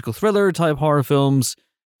psychological thriller type horror films.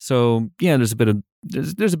 So yeah, there's a bit of murder.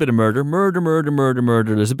 There's a bit of murder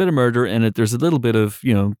in it. There's a little bit of,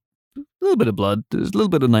 a little bit of blood. There's a little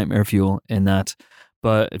bit of nightmare fuel in that.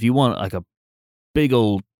 But if you want like a big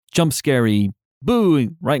old jump scary,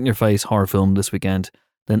 boo, right in your face horror film this weekend,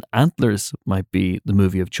 then Antlers might be the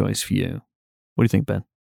movie of choice for you. What do you think, Ben?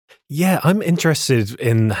 Yeah, I'm interested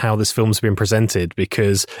in how this film's been presented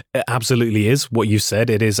because it absolutely is what you said.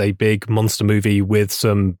 It is a big monster movie with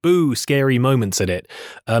some boo, scary moments in it.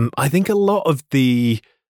 I think a lot of the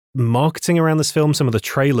marketing around this film, some of the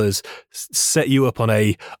trailers set you up on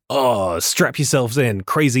a, strap yourselves in,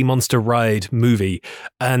 crazy monster ride movie.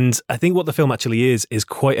 And I think what the film actually is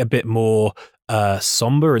quite a bit more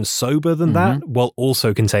somber and sober than that, while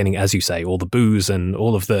also containing, as you say, all the booze and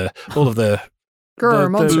all of the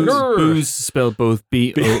booze spelled both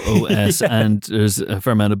B-O-O-S and there's a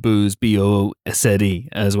fair amount of booze, B-O-O-S-E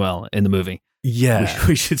as well in the movie. Yeah.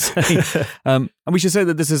 We should say. And we should say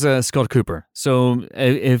that this is Scott Cooper. So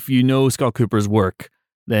if you know Scott Cooper's work,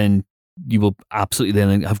 then you will absolutely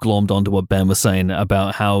then have glommed onto what Ben was saying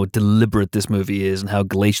about how deliberate this movie is and how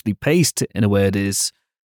glacially paced in a way it is.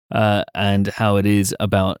 And how it is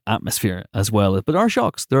about atmosphere as well. But there are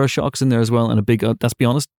shocks. There are shocks in there as well. And a big, let's be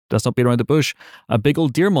honest, let's not beat around the bush, a big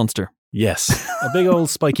old deer monster. Yes, a big old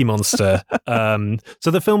spiky monster.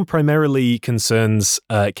 So the film primarily concerns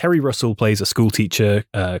Kerry Russell plays a school teacher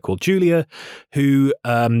called Julia, who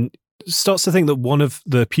starts to think that one of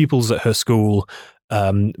the pupils at her school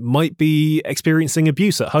might be experiencing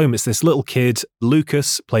abuse at home. It's this little kid,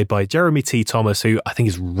 Lucas, played by Jeremy T. Thomas, who I think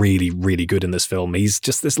is really, really good in this film. He's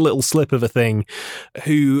just this little slip of a thing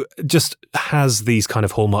who just has these kind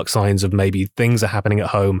of hallmark signs of maybe things are happening at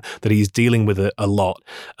home, that he's dealing with it a lot.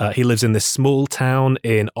 He lives in this small town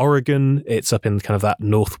in Oregon. It's up in kind of that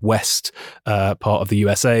northwest part of the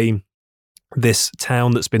USA. This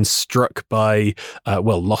town that's been struck by,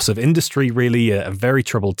 loss of industry, really, a very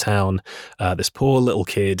troubled town. This poor little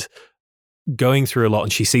kid going through a lot,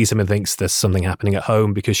 and she sees him and thinks there's something happening at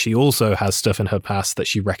home because she also has stuff in her past that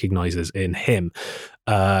she recognizes in him.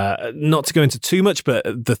 Not to go into too much, but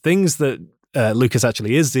the things that Lucas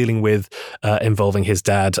actually is dealing with involving his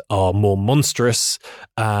dad are more monstrous,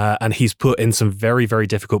 and he's put in some very, very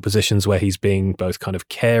difficult positions where he's being both kind of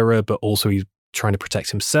carer, but also he's trying to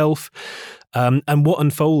protect himself. And what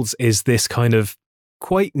unfolds is this kind of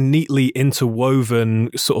quite neatly interwoven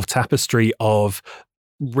sort of tapestry of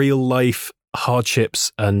real life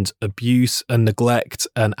hardships and abuse and neglect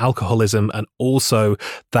and alcoholism, and also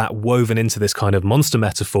that woven into this kind of monster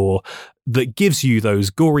metaphor that gives you those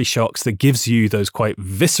gory shocks, that gives you those quite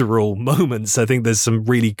visceral moments. I think there's some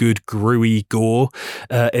really good gruey gore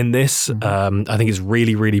in this. I think it's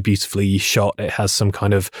really, really beautifully shot. It has some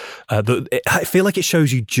kind of I feel like it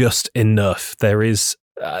shows you just enough. There is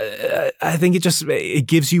I think it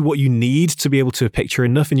gives you what you need to be able to picture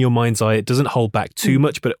enough in your mind's eye. It doesn't hold back too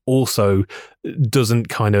much, but it also doesn't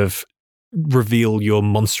kind of reveal your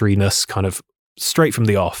monsteriness kind of straight from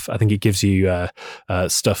the off. I think it gives you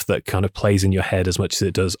stuff that kind of plays in your head as much as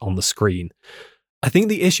it does on the screen. I think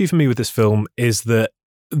the issue for me with this film is that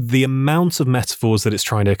the amount of metaphors that it's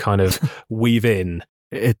trying to kind of weave in,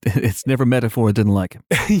 it's never metaphor I didn't like.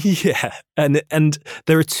 Yeah. And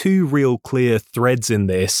there are two real clear threads in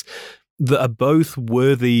this that are both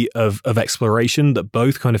worthy of exploration, that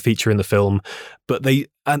both kind of feature in the film, but they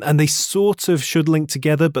sort of should link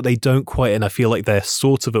together, but they don't quite, and I feel like they're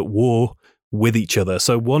sort of at war with each other.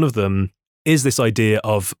 So one of them is this idea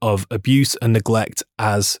of abuse and neglect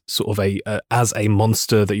as sort of as a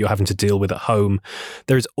monster that you're having to deal with at home.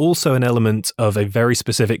 There is also an element of a very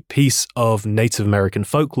specific piece of Native American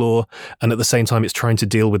folklore, and at the same time it's trying to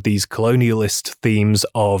deal with these colonialist themes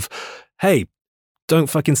of, hey, don't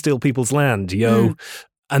fucking steal people's land, yo.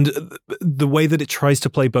 And the way that it tries to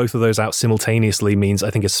play both of those out simultaneously means,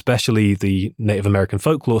 I think especially the Native American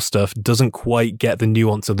folklore stuff doesn't quite get the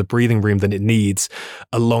nuance of the breathing room that it needs,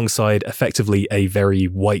 alongside effectively a very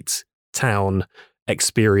white town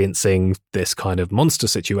experiencing this kind of monster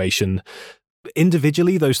situation.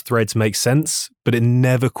 Individually, those threads make sense, but it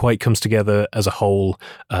never quite comes together as a whole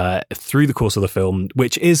through the course of the film,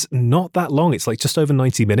 which is not that long. It's like just over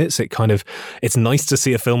 90 minutes. It's nice to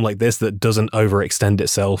see a film like this that doesn't overextend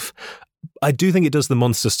itself. I do think it does the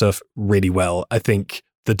monster stuff really well. I think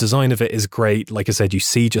the design of it is great. Like I said, you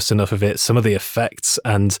see just enough of it. Some of the effects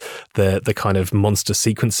and the kind of monster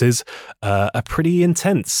sequences are pretty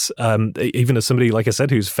intense. Even as somebody, like I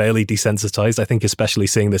said, who's fairly desensitized, I think especially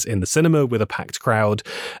seeing this in the cinema with a packed crowd,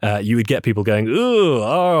 you would get people going,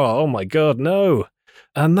 oh my God, no.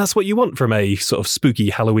 And that's what you want from a sort of spooky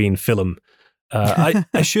Halloween film.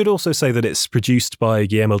 I should also say that it's produced by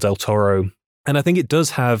Guillermo del Toro. And I think it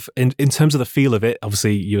does have, in terms of the feel of it,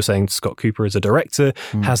 obviously you were saying Scott Cooper as a director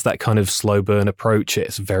has that kind of slow burn approach.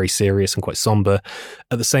 It's very serious and quite somber.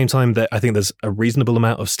 At the same time, that I think there's a reasonable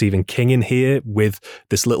amount of Stephen King in here with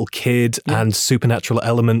this little kid and supernatural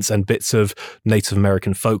elements and bits of Native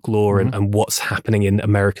American folklore and what's happening in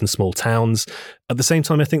American small towns. At the same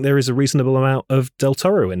time, I think there is a reasonable amount of Del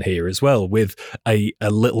Toro in here as well, with a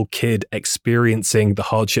little kid experiencing the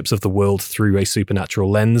hardships of the world through a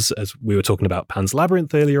supernatural lens, as we were talking about Pan's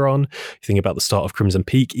Labyrinth earlier on. You think about the start of Crimson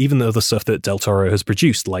Peak, even the other stuff that Del Toro has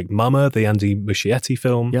produced, like Mama, the Andy Muschietti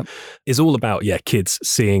film, is all about, kids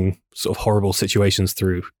seeing sort of horrible situations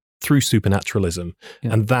through supernaturalism.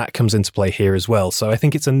 And that comes into play here as well. So I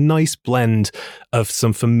think it's a nice blend of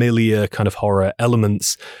some familiar kind of horror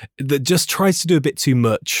elements that just tries to do a bit too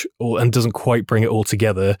much and doesn't quite bring it all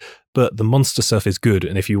together. But the monster stuff is good.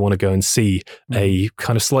 And if you want to go and see a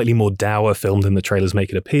kind of slightly more dour film than the trailers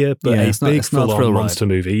make it appear, but a big full-on monster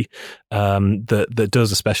movie that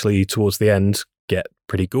does, especially towards the end, get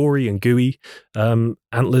pretty gory and gooey,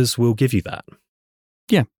 Antlers will give you that.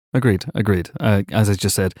 Yeah. Agreed. As I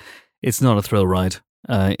just said, it's not a thrill ride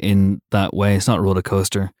in that way. It's not a roller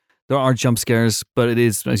coaster. There are jump scares, but it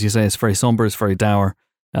is, as you say, it's very somber, it's very dour.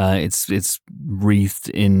 It's wreathed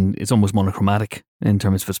in, it's almost monochromatic in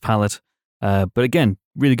terms of its palette. But again,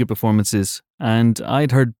 really good performances. And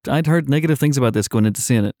I'd heard negative things about this going into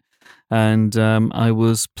seeing it. And I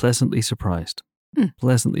was pleasantly surprised. And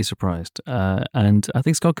I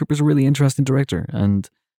think Scott Cooper's a really interesting director. And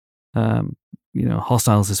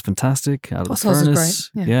Hostiles is fantastic. Out of Hostiles the Furnace, is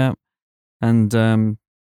great. Yeah. And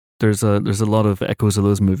there's a lot of echoes of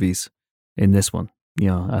those movies in this one.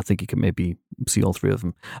 I think you can maybe see all three of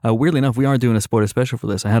them. Weirdly enough, we are doing a spoiler special for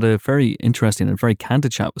this. I had a very interesting and very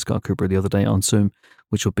candid chat with Scott Cooper the other day on Zoom,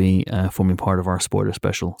 which will be forming part of our spoiler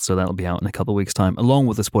special. So that'll be out in a couple of weeks' time, along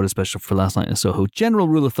with the spoiler special for Last Night in Soho. General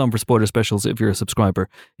rule of thumb for spoiler specials, if you're a subscriber,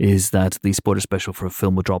 is that the spoiler special for a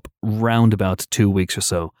film will drop round about 2 weeks or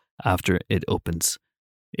so after it opens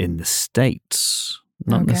in the States.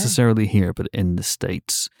 Not necessarily here, but in the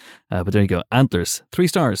States. But there you go. Antlers, 3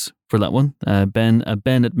 stars for that one. Ben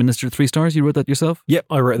administered 3 stars. You wrote that yourself? Yep,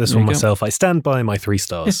 I wrote this one myself. I stand by my 3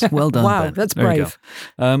 stars. Well done, wow, Ben. that's there brave.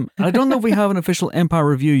 I don't know if we have an official Empire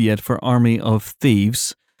review yet for Army of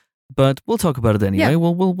Thieves, but we'll talk about it anyway. Yeah.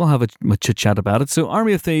 We'll have a chit chat about it. So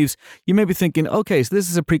Army of Thieves, you may be thinking, okay, so this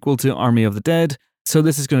is a prequel to Army of the Dead. So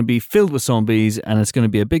this is going to be filled with zombies, and it's going to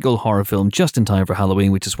be a big old horror film just in time for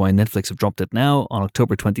Halloween, which is why Netflix have dropped it now on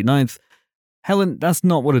October 29th. Helen, that's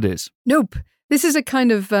not what it is. Nope. This is a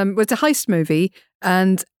kind of, it's a heist movie,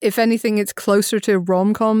 and if anything, it's closer to a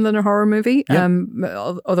rom-com than a horror movie. Yep.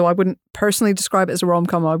 Although I wouldn't personally describe it as a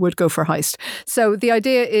rom-com, I would go for heist. So the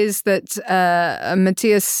idea is that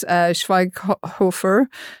Matthias Schweighofer,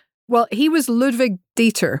 well, he was Ludwig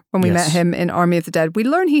Dieter when we met him in Army of the Dead. We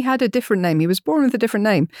learn he had a different name. He was born with a different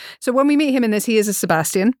name. So when we meet him in this, he is a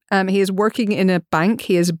Sebastian. He is working in a bank.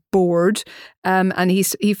 He is bored. And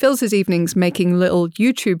he fills his evenings making little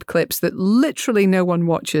YouTube clips that literally no one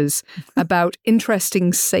watches about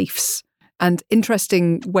interesting safes and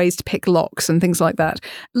interesting ways to pick locks and things like that.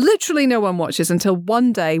 Literally no one watches until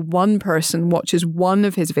one day one person watches one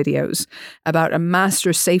of his videos about a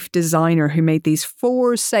master safe designer who made these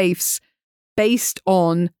 4 safes based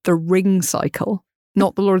on the ring cycle.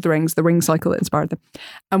 Not the Lord of the Rings, the ring cycle that inspired them.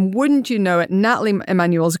 And wouldn't you know it, Natalie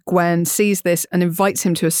Emanuel's Gwen sees this and invites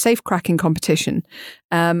him to a safe cracking competition.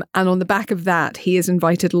 And on the back of that, he is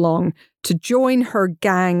invited along to join her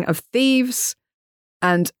gang of thieves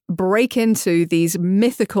and break into these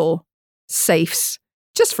mythical safes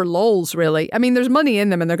just for lols, really. I mean, there's money in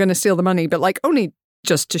them and they're going to steal the money, but only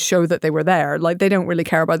just to show that they were there. They don't really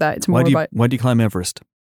care about that. It's more about... Why do you climb Everest?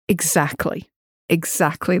 Exactly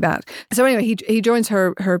that. So anyway, he joins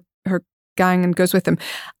her gang and goes with them.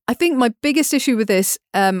 I think my biggest issue with this,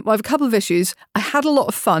 I have a couple of issues. I had a lot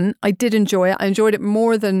of fun. I did enjoy it. I enjoyed it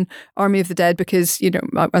more than Army of the Dead because,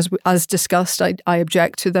 as discussed, I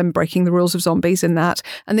object to them breaking the rules of zombies in that.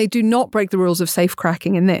 And they do not break the rules of safe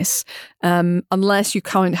cracking in this, unless you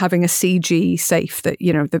count having a CG safe that,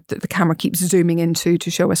 the camera keeps zooming into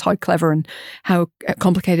to show us how clever and how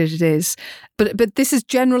complicated it is. But this is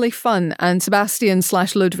generally fun. And Sebastian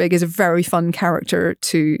 / Ludwig is a very fun character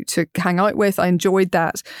to hang out with. I enjoyed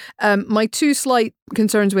that. My 2 slight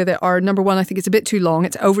concerns with it are, number 1, I think it's a bit too long.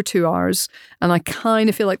 It's over 2 hours. And I kind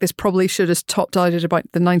of feel like this probably should have topped out at about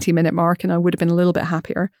the 90-minute mark and I would have been a little bit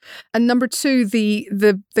happier. And number 2,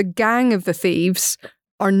 the gang of the thieves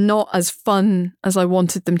are not as fun as I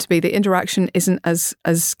wanted them to be. The interaction isn't as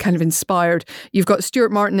kind of inspired. You've got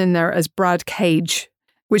Stuart Martin in there as Brad Cage,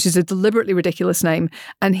 which is a deliberately ridiculous name,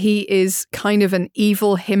 and he is kind of an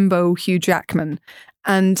evil himbo Hugh Jackman.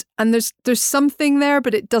 And there's something there,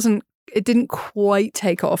 but it didn't quite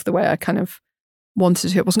take off the way I kind of wanted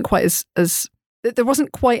to. It wasn't quite as there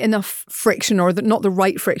wasn't quite enough friction, or not the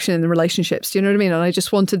right friction in the relationships. Do you know what I mean? And I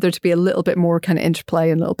just wanted there to be a little bit more kind of interplay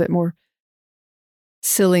and a little bit more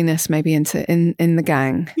silliness maybe in the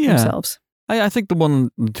gang themselves. I think the one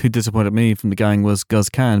who disappointed me from the gang was Gus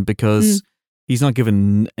Kahn, because he's not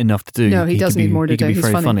given enough to do. No, he does need more to do. He can be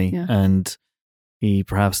He's very funny, yeah. And he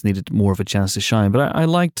perhaps needed more of a chance to shine. But I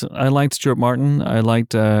liked Stuart Martin. I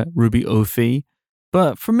liked Ruby O'Fee.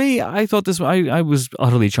 But for me, I thought I was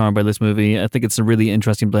utterly charmed by this movie. I think it's a really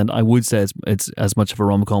interesting blend. I would say it's as much of a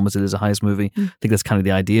rom-com as it is a heist movie. I think that's kind of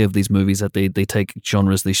the idea of these movies, that they take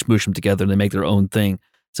genres, they smoosh them together, and they make their own thing.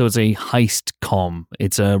 So it's a heist com.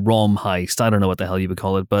 It's a rom heist. I don't know what the hell you would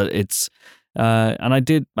call it, but it's and I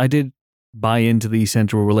did buy into the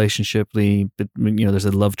central relationship. There's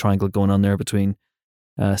a love triangle going on there between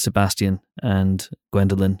Sebastian and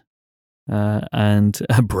Gwendolyn and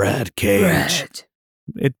Brad Cage.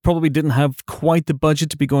 It probably didn't have quite the budget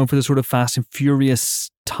to be going for the sort of Fast and Furious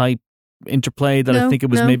type interplay that I think it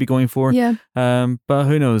was maybe going for. Yeah. But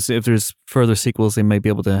who knows? If there's further sequels, they may be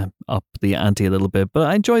able to up the ante a little bit. But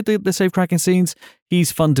I enjoyed the safe cracking scenes.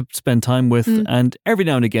 He's fun to spend time with. And every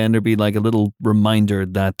now and again, there'd be like a little reminder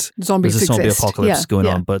that zombies there's a zombie exist. apocalypse going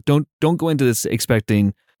on. But don't go into this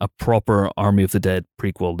expecting a proper Army of the Dead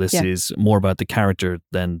prequel. This is more about the character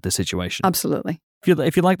than the situation. Absolutely.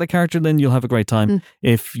 If you like that character, then you'll have a great time.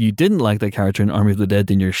 If you didn't like that character in Army of the Dead,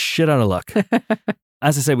 then you're shit out of luck.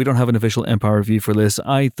 As I say, we don't have an official Empire review for this.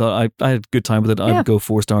 I thought I had a good time with it. I would go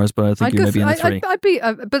 4 stars, but I think you're maybe in a 3. I'd be,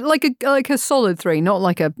 but like a solid 3, not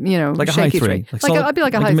like a like a shaky high 3. I'd be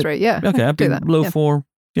like a high 3. Yeah. Okay, I'd be low 4.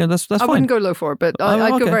 Yeah, that's fine. I wouldn't go low 4, but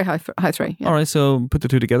I'd go very high 3. Yeah. All right, so put the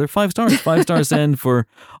two together. 5 stars. 5 stars then for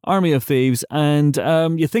Army of Thieves. And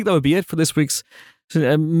you think that would be it for this week's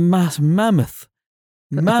mammoth,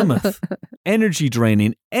 energy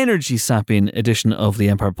draining, energy sapping edition of the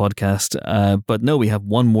Empire podcast. But no, we have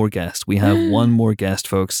one more guest. We have one more guest,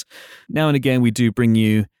 folks. Now and again, we do bring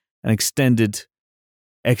you an extended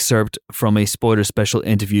excerpt from a spoiler special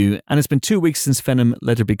interview, and it's been 2 weeks since Venom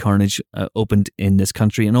Let There Be Carnage opened in this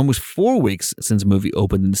country, and almost 4 weeks since the movie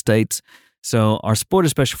opened in the States. So our spoiler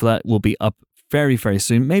special for that will be up very, very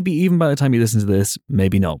soon. Maybe even by the time you listen to this,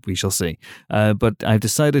 maybe not. We shall see. But I've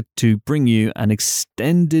decided to bring you an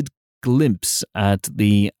extended glimpse at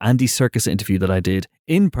the Andy Serkis interview that I did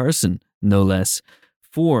in person, no less,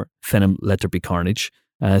 for Venom Let There Be Carnage.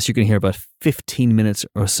 So you can hear about 15 minutes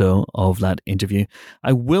or so of that interview.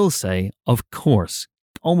 I will say, of course,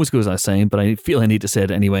 almost goes without saying, but I feel I need to say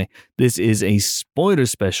it anyway. This is a spoiler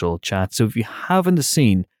special chat. So if you haven't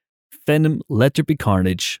seen Venom Let There Be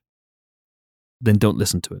Carnage, then don't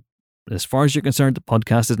listen to it. As far as you're concerned, the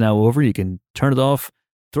podcast is now over. You can turn it off,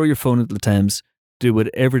 throw your phone into the Thames, do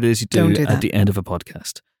whatever it is you do at the end of a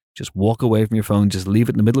podcast. Just walk away from your phone, just leave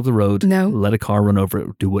it in the middle of the road, let a car run over it,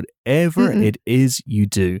 do whatever it is you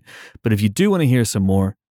do. But if you do want to hear some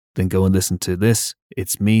more, then go and listen to this.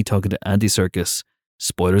 It's me talking to Andy Serkis.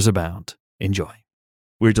 Spoilers abound. Enjoy.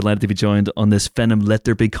 We're delighted to be joined on this Venom Let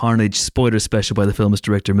There Be Carnage spoiler special by the film's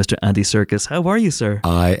director, Mr. Andy Serkis. How are you, sir?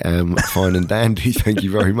 I am fine and dandy. Thank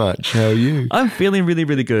you very much. How are you? I'm feeling really,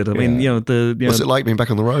 really good. I mean, what's it like being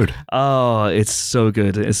back on the road? Oh, it's so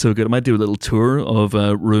good. It's so good. I might do a little tour of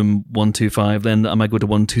room 125. Then I might go to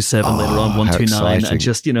 127 later on, 129, and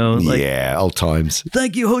just old times.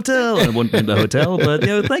 Thank you, hotel. I won't name the hotel, but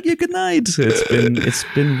thank you, good night. It's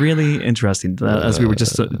been really interesting. As we were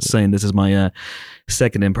just saying, this is my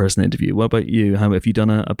second in-person interview. What about you? Have you done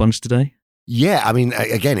a bunch today? Yeah, I mean,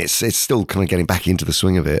 again, it's still kind of getting back into the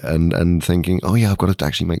swing of it and thinking, oh yeah, I've got to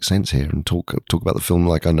actually make sense here and talk about the film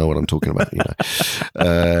like I know what I'm talking about.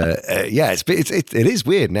 It is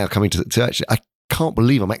weird now coming to actually. I can't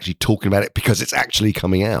believe I'm actually talking about it because it's actually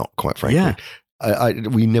coming out. Quite frankly. Yeah.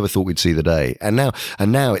 We never thought we'd see the day, and now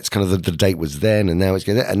it's kind of the date was then, and now it's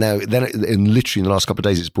going, and now then, literally in the last couple of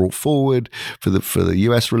days, it's brought forward for the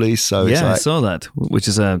US release. So I saw that, which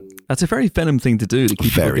is that's a very Venom thing to do, to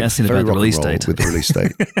keep people guessing about the release date. With the release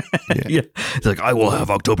date, yeah, it's like I will have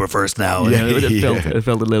October 1st now. It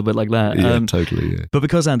felt a little bit like that. Totally. Yeah. But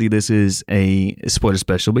because Andy, this is a spoiler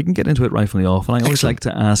special, we can get into it right from the off, and I always like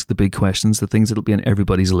to ask the big questions, the things that'll be on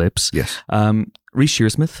everybody's lips. Yes. Reece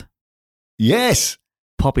Shearsmith. Yes.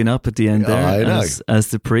 popping up at the end there I know. as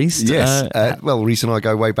the priest. Yes. Well, Reese and I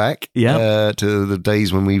go way back to the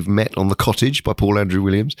days when we've met on The Cottage by Paul Andrew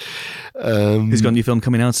Williams. Who's got a new film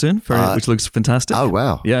coming out soon, which looks fantastic. Oh,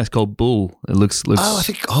 wow. Yeah, it's called Bull. It looks great.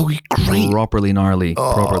 Properly gnarly.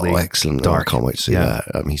 Properly excellent. Dark. I can't wait to see that.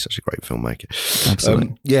 He's such a great filmmaker.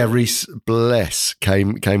 Absolutely. Reese, bless,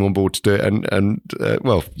 came on board to do it, and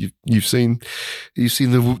well, you've seen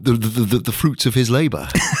the fruits of his labour.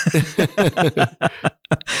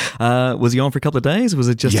 Was he on for a couple of days? Was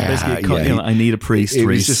it just basically I need a priest? It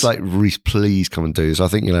was just like, Reese, please come and do this. I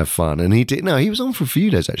think you'll have fun. And he did. No, he was on for a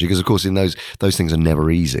few days actually, because of course in those things are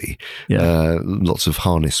never easy. Yeah. Lots of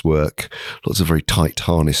harness work, lots of very tight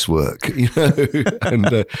harness work,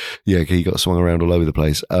 and he got swung around all over the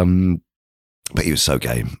place. But he was so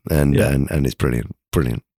game, and it's brilliant.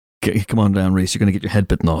 Come on down, Reese. You're going to get your head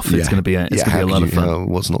bitten off. It's going to be a lot of fun.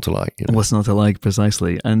 What's not to like? What's not to like,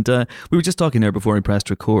 precisely. And we were just talking there before we pressed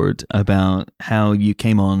record about how you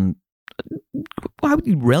came on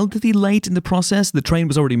relatively late in the process. The train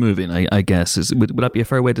was already moving, I guess. Would that be a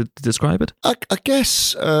fair way to describe it? I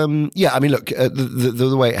guess, yeah. I mean, look,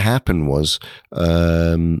 the way it happened was...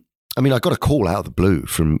 I mean, I got a call out of the blue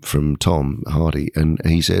from Tom Hardy, and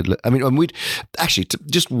he said, look, I mean, and we'd actually, to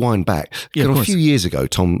just wind back, a few years ago,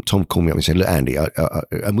 Tom called me up and said, look, Andy,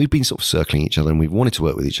 and we'd been sort of circling each other, and we wanted to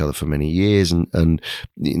work with each other for many years, and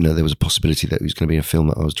there was a possibility that it was going to be a film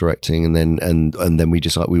that I was directing, and then we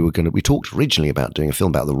decided we talked originally about doing a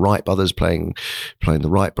film about the Wright brothers, playing the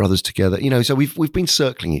Wright brothers together, so we've been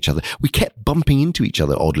circling each other. We kept bumping into each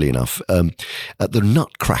other, oddly enough, at the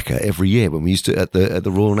Nutcracker every year when we used to, at the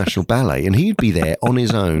Royal National Ballet, and he'd be there on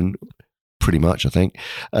his own pretty much, I think,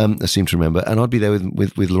 I seem to remember, and I'd be there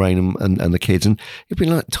with Lorraine and the kids, and he'd be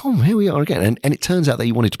like, Tom, here we are again, and it turns out that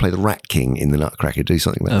he wanted to play the Rat King in the Nutcracker, do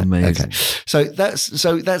something like Amazing. That.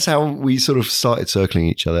 So that's how we sort of started circling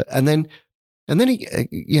each other, and then he,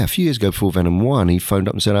 a few years ago before Venom 1, he phoned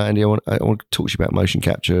up and said, Andy, I want to talk to you about motion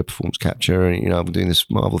capture, performance capture, and, I'm doing this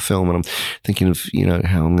Marvel film, and I'm thinking of,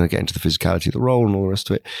 how I'm going to get into the physicality of the role and all the rest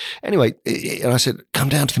of it. Anyway, and I said, come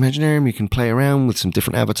down to the Imaginarium, you can play around with some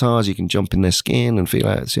different avatars, you can jump in their skin and see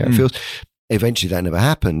how it feels. Eventually that never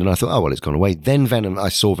happened, and I thought, oh, well, it's gone away. Then I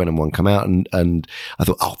saw Venom 1 come out, and I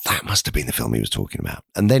thought, oh, that must have been the film he was talking about.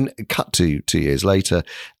 And then cut to 2 years later,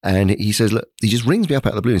 and he says, look, he just rings me up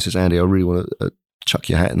out of the blue and says, Andy, I really want to chuck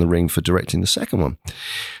your hat in the ring for directing the second one.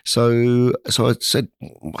 So I said,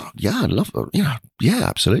 well, yeah, I'd love it. Yeah,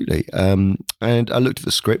 absolutely. And I looked at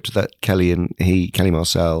the script that Kelly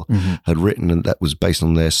Marcel had written, and that was based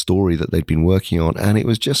on their story that they'd been working on, and it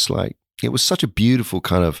was just like, it was such a beautiful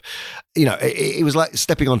kind of, it was like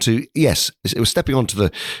stepping onto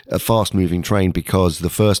the fast-moving train, because the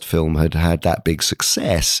first film had that big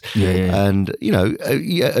success. And,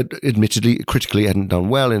 admittedly, critically it hadn't done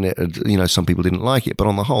well in it. Some people didn't like it, but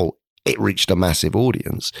on the whole, it reached a massive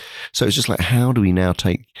audience. So it's just like, how do we now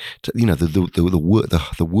take,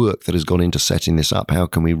 the work that has gone into setting this up? How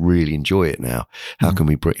can we really enjoy it now? How can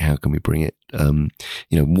we bring it?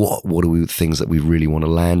 What are things that we really want to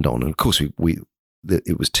land on? And of course, it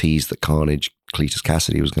was teased that Carnage, Cletus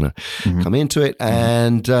Cassidy, was going to come into it,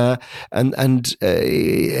 and it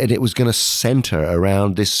was going to center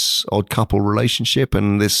around this odd couple relationship,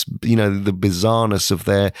 and this, the bizarreness of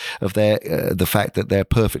the fact that they're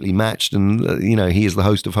perfectly matched, and he is the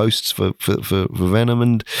host of hosts for Venom,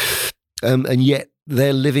 and yet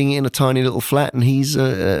they're living in a tiny little flat, and he's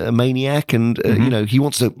a maniac, and he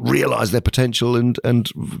wants to realize their potential, and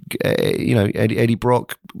Eddie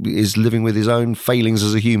Brock is living with his own failings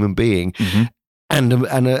as a human being, and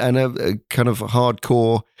a kind of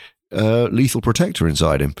hardcore lethal protector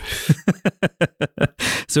inside him.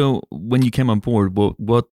 So when you came on board,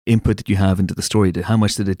 what input did you have into the story? How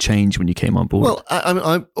much did it change when you came on board? Well,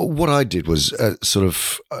 I what I did was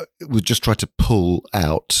would just try to pull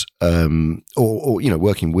out, or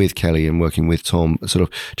working with Kelly and working with Tom, sort of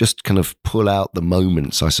just kind of pull out the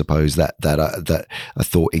moments, I suppose, that I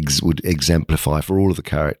thought would exemplify for all of the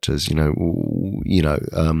characters.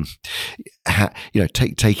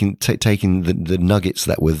 Taking the nuggets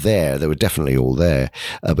that were there. They were definitely all there,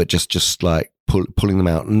 but just like pulling them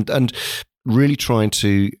out and really trying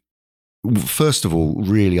to, first of all,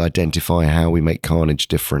 really identify how we make Carnage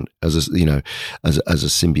different as a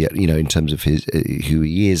symbiote, in terms of his who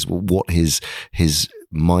he is, what his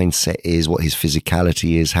mindset is, what his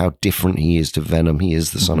physicality is, how different he is to Venom. He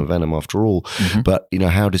is the son of Venom after all. But,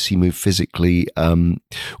 how does he move physically?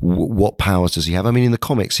 What powers does he have? I mean, in the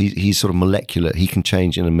comics, he's sort of molecular. He can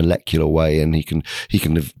change in a molecular way, and he can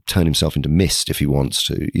turn himself into mist if he wants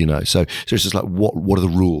to, So it's just like, what are the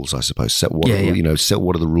rules, I suppose? Set what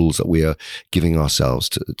are the rules that we are giving ourselves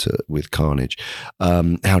to with Carnage?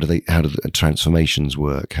 How do the transformations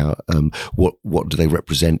work? How what do they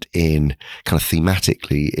represent in kind of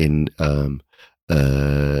thematically in how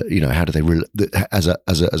do they as a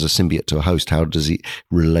symbiote to a host? How does he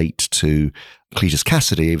relate to Cletus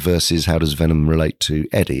Cassidy versus how does Venom relate to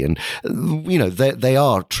Eddie? And they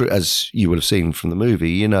are true, as you would have seen from the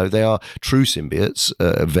movie. They are true symbiotes.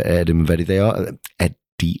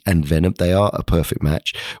 Eddie and Venom, they are a perfect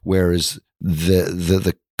match. Whereas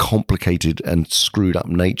the complicated and screwed up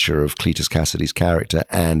nature of Cletus Cassidy's character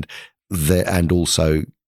and also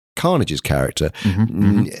Carnage's character,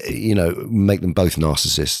 make them both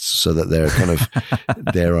narcissists, so that they're kind of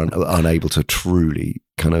they're unable to truly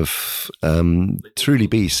be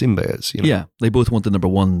symbiotes. Yeah, they both want the number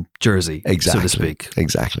one jersey, exactly, so to speak.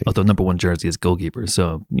 Exactly. Although number one jersey is goalkeeper,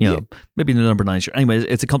 so maybe the number 9 shirt. Anyway,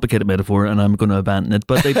 it's a complicated metaphor, and I'm going to abandon it.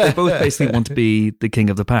 But they both basically want to be the king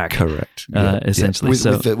of the pack. Correct. Essentially,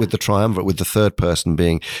 with the triumvirate, with the third person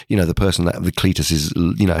being, the person that the Cletus is,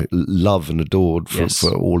 love and adored for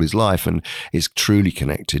all his life, and is truly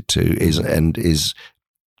connected to, is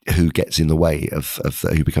who gets in the way of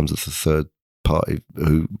who becomes the third party,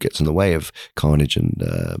 who gets in the way of Carnage and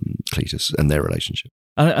Cletus and their relationship.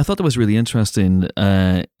 I thought that was really interesting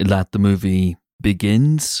that the movie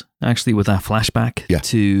begins actually with that flashback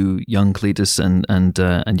to young Cletus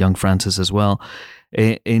and young Francis as well.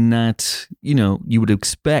 In that, you would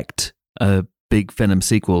expect a big Venom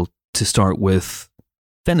sequel to start with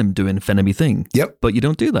Venom doing a Venom-y thing. Yep. But you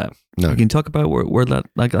don't do that. No. You can talk about where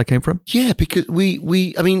that came from? Yeah, because we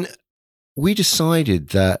decided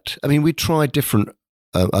that, we tried different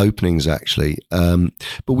openings actually,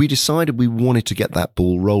 but we decided we wanted to get that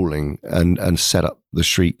ball rolling and set up the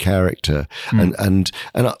Shriek character, and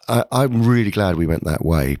I'm really glad we went that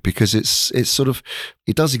way, because it's sort of,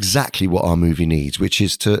 it does exactly what our movie needs, which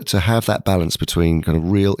is to have that balance between kind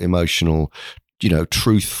of real emotional,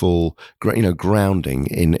 truthful, grounding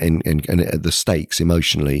in the stakes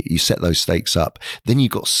emotionally. You set those stakes up, then you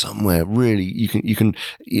got somewhere really you can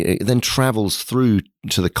it then travels through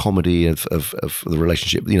to the comedy of the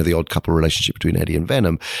relationship, the odd couple relationship between Eddie and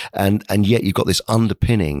Venom, and yet you've got this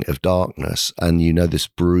underpinning of darkness, and this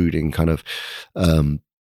brooding kind of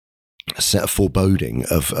set of foreboding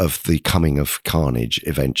of the coming of Carnage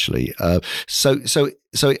eventually. So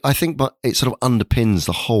I think, but it sort of underpins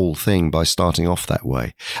the whole thing by starting off that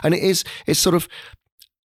way, and it's sort of,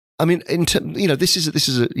 this is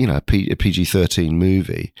a PG-13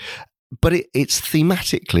 movie, but it's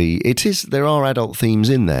thematically, there are adult themes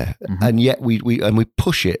in there, and yet we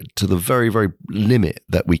push it to the very, very limit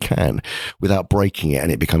that we can without breaking it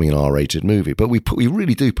and it becoming an R-rated movie. But we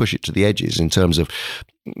really do push it to the edges in terms of,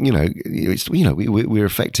 we're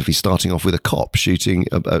effectively starting off with a cop shooting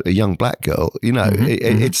a young black girl.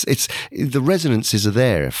 It's the resonances are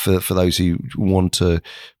there for those who want to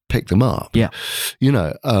pick them up. Yeah.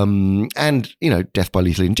 And death by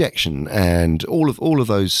lethal injection and all of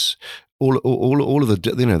those. All of the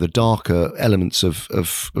the darker elements of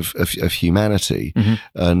humanity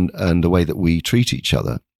and the way that we treat each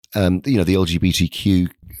other. The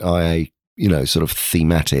LGBTQIA sort of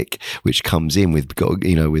thematic, which comes in with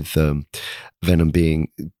Venom being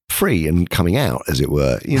free and coming out, as it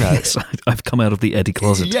were. Yes, I've come out of the Eddie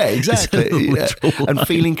closet. Yeah, exactly. And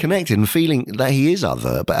feeling connected and feeling that he is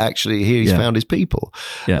other, but actually here he's found his people.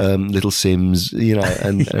 Yeah. Little Sims,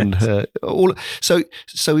 and her. So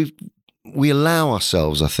we allow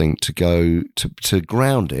ourselves, I think, to go to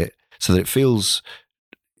ground it so that it feels.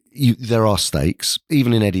 There are stakes,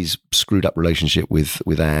 even in Eddie's screwed up relationship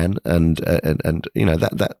with Anne, and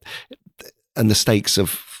that and the stakes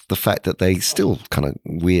of the fact that they still kind of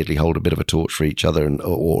weirdly hold a bit of a torch for each other,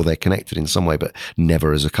 or they're connected in some way, but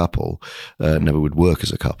never as a couple, never would work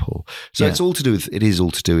as a couple. So it is all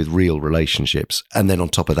to do with real relationships, and then on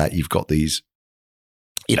top of that, you've got these,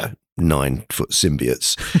 9-foot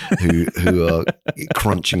symbiotes who are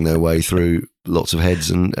crunching their way through lots of heads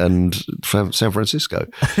and San Francisco.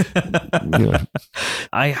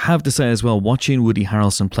 I have to say as well, watching Woody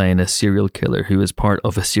Harrelson playing a serial killer who is part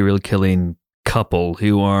of a serial killing couple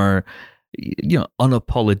who are,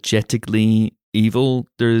 unapologetically evil.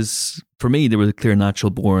 For me, there were clear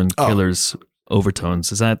natural born killers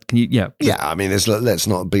overtones. Is that, can you, yeah. Yeah, I mean, let's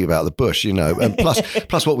not beat about the bush, you know. And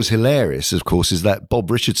plus what was hilarious, of course, is that Bob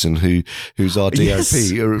Richardson, who's our DOP,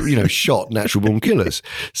 you know, shot Natural Born Killers.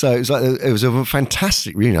 So it was a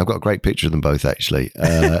fantastic reunion. I've got a great picture of them both, actually.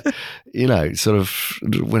 You know, sort of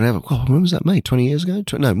when was that made? 20 years ago?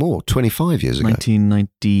 No, more, 25 years ago.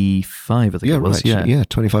 1995, I think it was. Right. Yeah,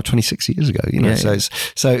 25, 26 years ago, you know. Yeah,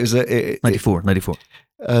 so it was 94.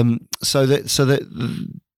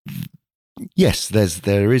 Yes,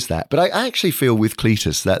 there is that. But I actually feel with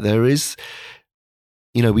Cletus that there is,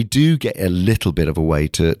 you know, we do get a little bit of a way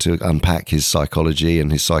to unpack his psychology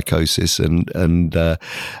and his psychosis, and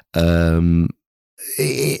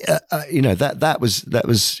you know, that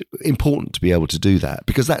was important to be able to do that,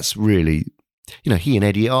 because that's really, you know, he and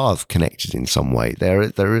Eddie are connected in some way.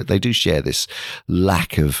 They do share this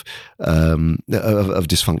lack of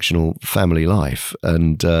dysfunctional family life,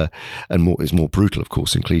 and is more brutal, of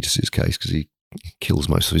course, in Cletus's case, because he kills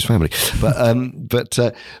most of his family.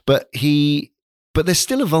 But there's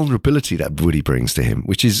still a vulnerability that Woody brings to him,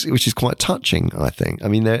 which is quite touching, I think. I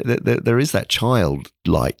mean, there is that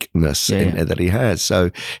childlikeness that he has.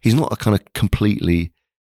 So he's not a kind of completely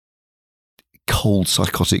cold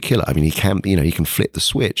psychotic killer. I mean, he can flip the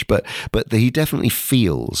switch, but he definitely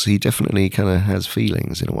feels. He definitely kind of has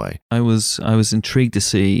feelings in a way. I was intrigued to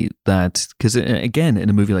see that, because again, in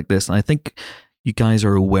a movie like this, and I think you guys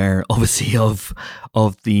are aware, obviously, of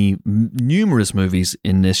the numerous movies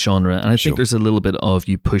in this genre, and I think there's a little bit of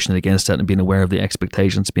you pushing it against that and being aware of the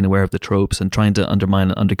expectations, being aware of the tropes, and trying to undermine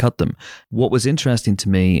and undercut them. What was interesting to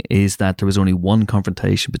me is that there was only one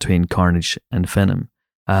confrontation between Carnage and Venom.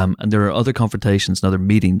 And there are other confrontations and other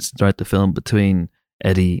meetings throughout the film between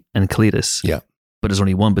Eddie and Cletus. Yeah. But there's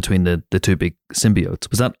only one between the two big symbiotes.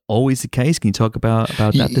 Was that always the case? Can you talk about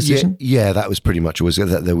that decision? Yeah, that was pretty much always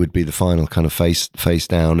that there would be the final kind of face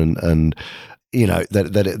down, and you know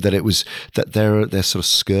that it was that they're sort of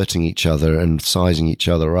skirting each other and sizing each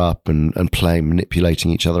other up and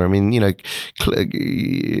manipulating each other. I mean, you know,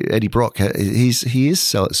 Eddie Brock, he is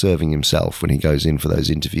serving himself when he goes in for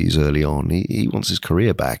those interviews early on. He wants his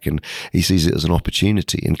career back, and he sees it as an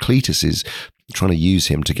opportunity. And Cletus is trying to use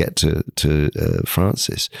him to get to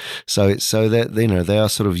Francis. So that, you know, they are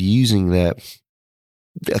sort of using their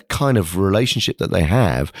kind of relationship that they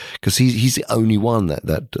have, because he's the only one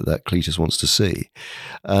that Cletus wants to see,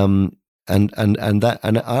 and I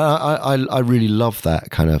really love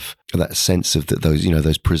that kind of that sense of those, you know,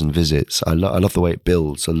 those prison visits. I love the way it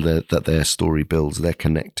builds, so that their story builds, their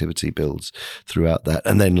connectivity builds throughout that,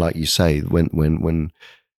 and then, like you say, when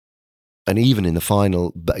and even in the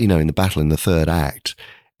final, you know, in the battle in the third act,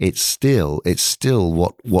 it's still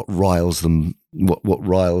what riles them, what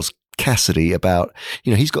riles Cassidy about,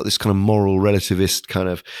 you know, he's got this kind of moral relativist kind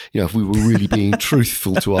of, you know, if we were really being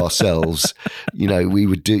truthful to ourselves, you know,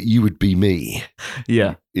 you would be me.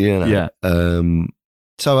 Yeah. You know? Yeah.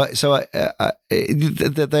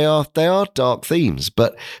 They are dark themes,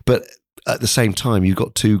 but at the same time, you've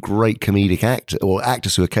got two great comedic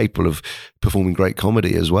actors who are capable of performing great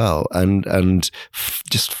comedy as well, and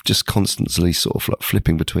just constantly sort of like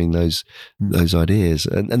flipping between those ideas.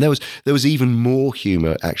 And there was even more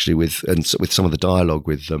humour actually with some of the dialogue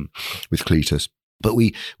with Cletus, but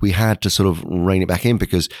we had to sort of rein it back in,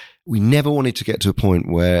 because we never wanted to get to a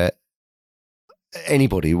point where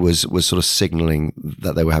anybody was sort of signalling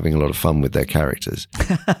that they were having a lot of fun with their characters.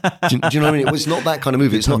 do you know what I mean? It was not that kind of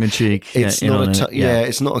movie. It's not cheek. It's not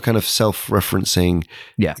it's not a kind of self-referencing.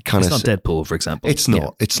 Yeah, kind it's of. Not Deadpool, for example. It's not. Yeah.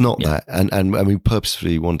 It's not that. And we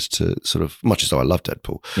purposefully wanted to sort of, much as though I love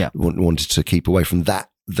Deadpool, wanted to keep away from that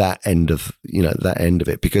end of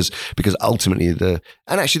it, because ultimately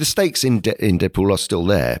actually the stakes in Deadpool are still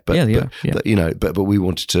there, but you know, but we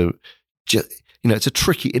wanted to just. You know,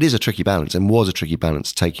 it is a tricky balance, and was a tricky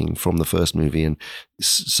balance, taking from the first movie and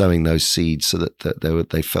sowing those seeds so that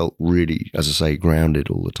they felt really, as I say, grounded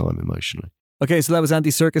all the time emotionally. Okay, so that was Andy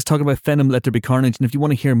Serkis talking about Venom, Let There Be Carnage. And if you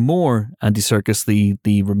want to hear more Andy Serkis,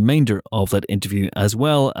 the remainder of that interview, as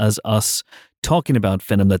well as us talking about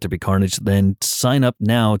Venom, Let There Be Carnage, then sign up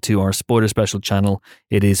now to our spoiler special channel.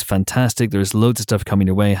 It is fantastic. There's loads of stuff coming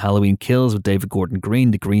your way. Halloween Kills with David Gordon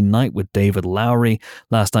Green, The Green Knight with David Lowery,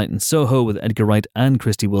 Last Night in Soho with Edgar Wright and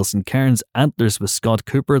Christy Wilson Cairns, Antlers with Scott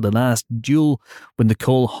Cooper, The Last Duel with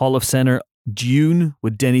Nicole Holofcener, Dune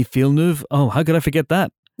with Denis Villeneuve. Oh, how could I forget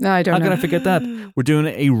that? No, I don't know. How could I forget that? We're doing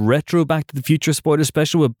a retro Back to the Future spoiler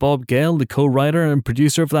special with Bob Gale, the co-writer and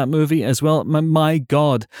producer of that movie as well. My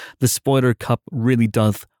God, the spoiler cup really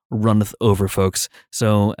doth runneth over, folks.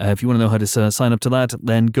 So if you want to know how to sign up to that,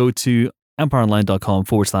 then go to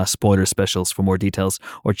empireonline.com/spoiler specials for more details,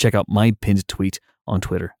 or check out my pinned tweet on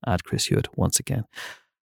Twitter at Chris Hewitt once again.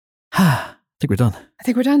 I think we're done. I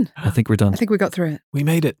think we're done. I think we're done. I think we got through it. We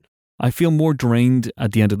made it. I feel more drained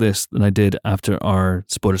at the end of this than I did after our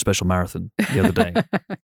spoiler special marathon the other day.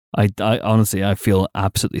 I honestly, I feel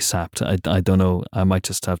absolutely sapped. I don't know. I might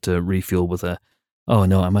just have to refuel with oh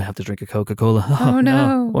no, I might have to drink a Coca-Cola. Oh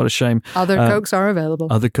no. What a shame. Other Cokes are available.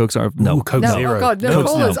 Other Cokes are, no. Ooh, Coke No, Zero. oh God, no Coke,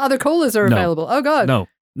 colas. no. Other colas are No. available. Oh God.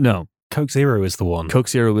 No. Coke Zero is the one. Coke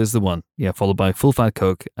Zero is the one. Yeah, followed by full fat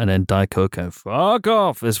Coke and then Diet Coke and fuck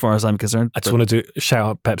off as far as I'm concerned. I just want to shout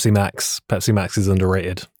out Pepsi Max. Pepsi Max is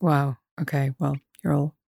underrated. Wow. Okay. Well, you're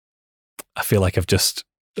all. I feel like I've just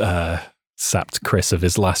sapped Chris of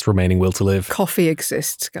his last remaining will to live. Coffee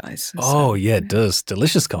exists, guys. Oh, yeah, it does.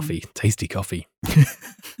 Delicious coffee. Tasty coffee.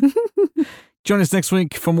 Join us next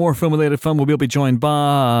week for more film-related fun. We'll be joined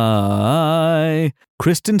by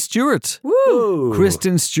Kristen Stewart. Woo!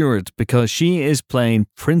 Kristen Stewart, because she is playing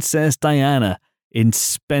Princess Diana in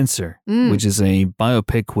Spencer, which is a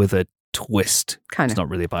biopic with a twist. Kind It's of. not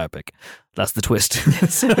really a biopic. That's the twist.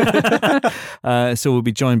 So we'll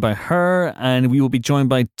be joined by her, and we will be joined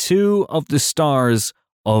by two of the stars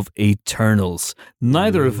of Eternals,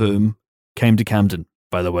 neither of whom came to Camden.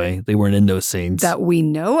 By the way, they weren't in those scenes. That we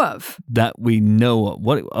know of. That we know of.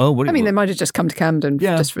 What? I mean, they might have just come to Camden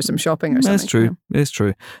just for some shopping or something. That's true. It's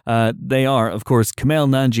true. They are, of course, Kumail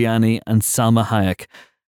Nanjiani and Salma Hayek.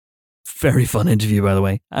 Very fun interview, by the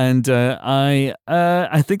way. And I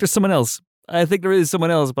think there's someone else. I think there is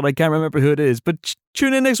someone else, but I can't remember who it is. But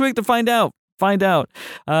tune in next week to find out.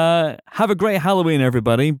 Have a great Halloween,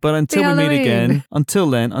 everybody. But until we meet again,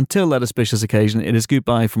 until that auspicious occasion, it is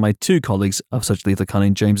goodbye from my two colleagues of such lethal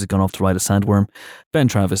cunning. James has gone off to ride a sandworm. Ben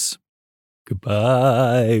Travis.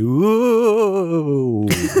 Goodbye. Ooh.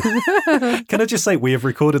 Can I just say, we have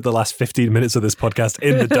recorded the last 15 minutes of this podcast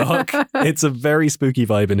in the dark. It's a very spooky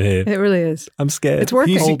vibe in here. It really is. I'm scared. It's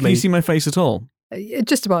working. Can you see my face at all?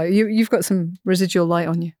 Just about. You've got some residual light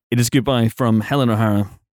on you. It is goodbye from Helen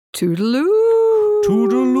O'Hara. Toodaloo.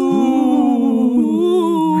 Toodaloo.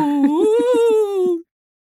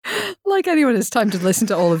 Like anyone has time to listen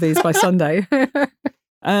to all of these by Sunday.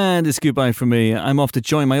 And it's goodbye from me. I'm off to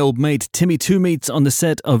join my old mate Timmy Two Meats on the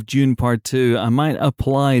set of Dune Part 2. I might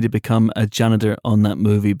apply to become a janitor on that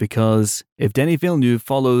movie, because if Denis Villeneuve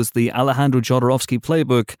follows the Alejandro Jodorowsky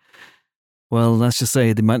playbook, well, let's just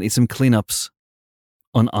say they might need some cleanups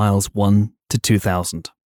on aisles 1 to 2000.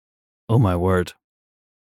 Oh my word.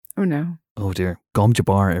 Oh no. Oh dear. Gom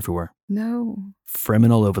Jabbar everywhere. No.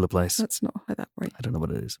 Fremen all over the place. That's not how that works. I don't know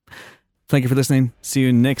what it is. Thank you for listening. See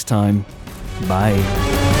you next time.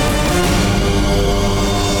 Bye.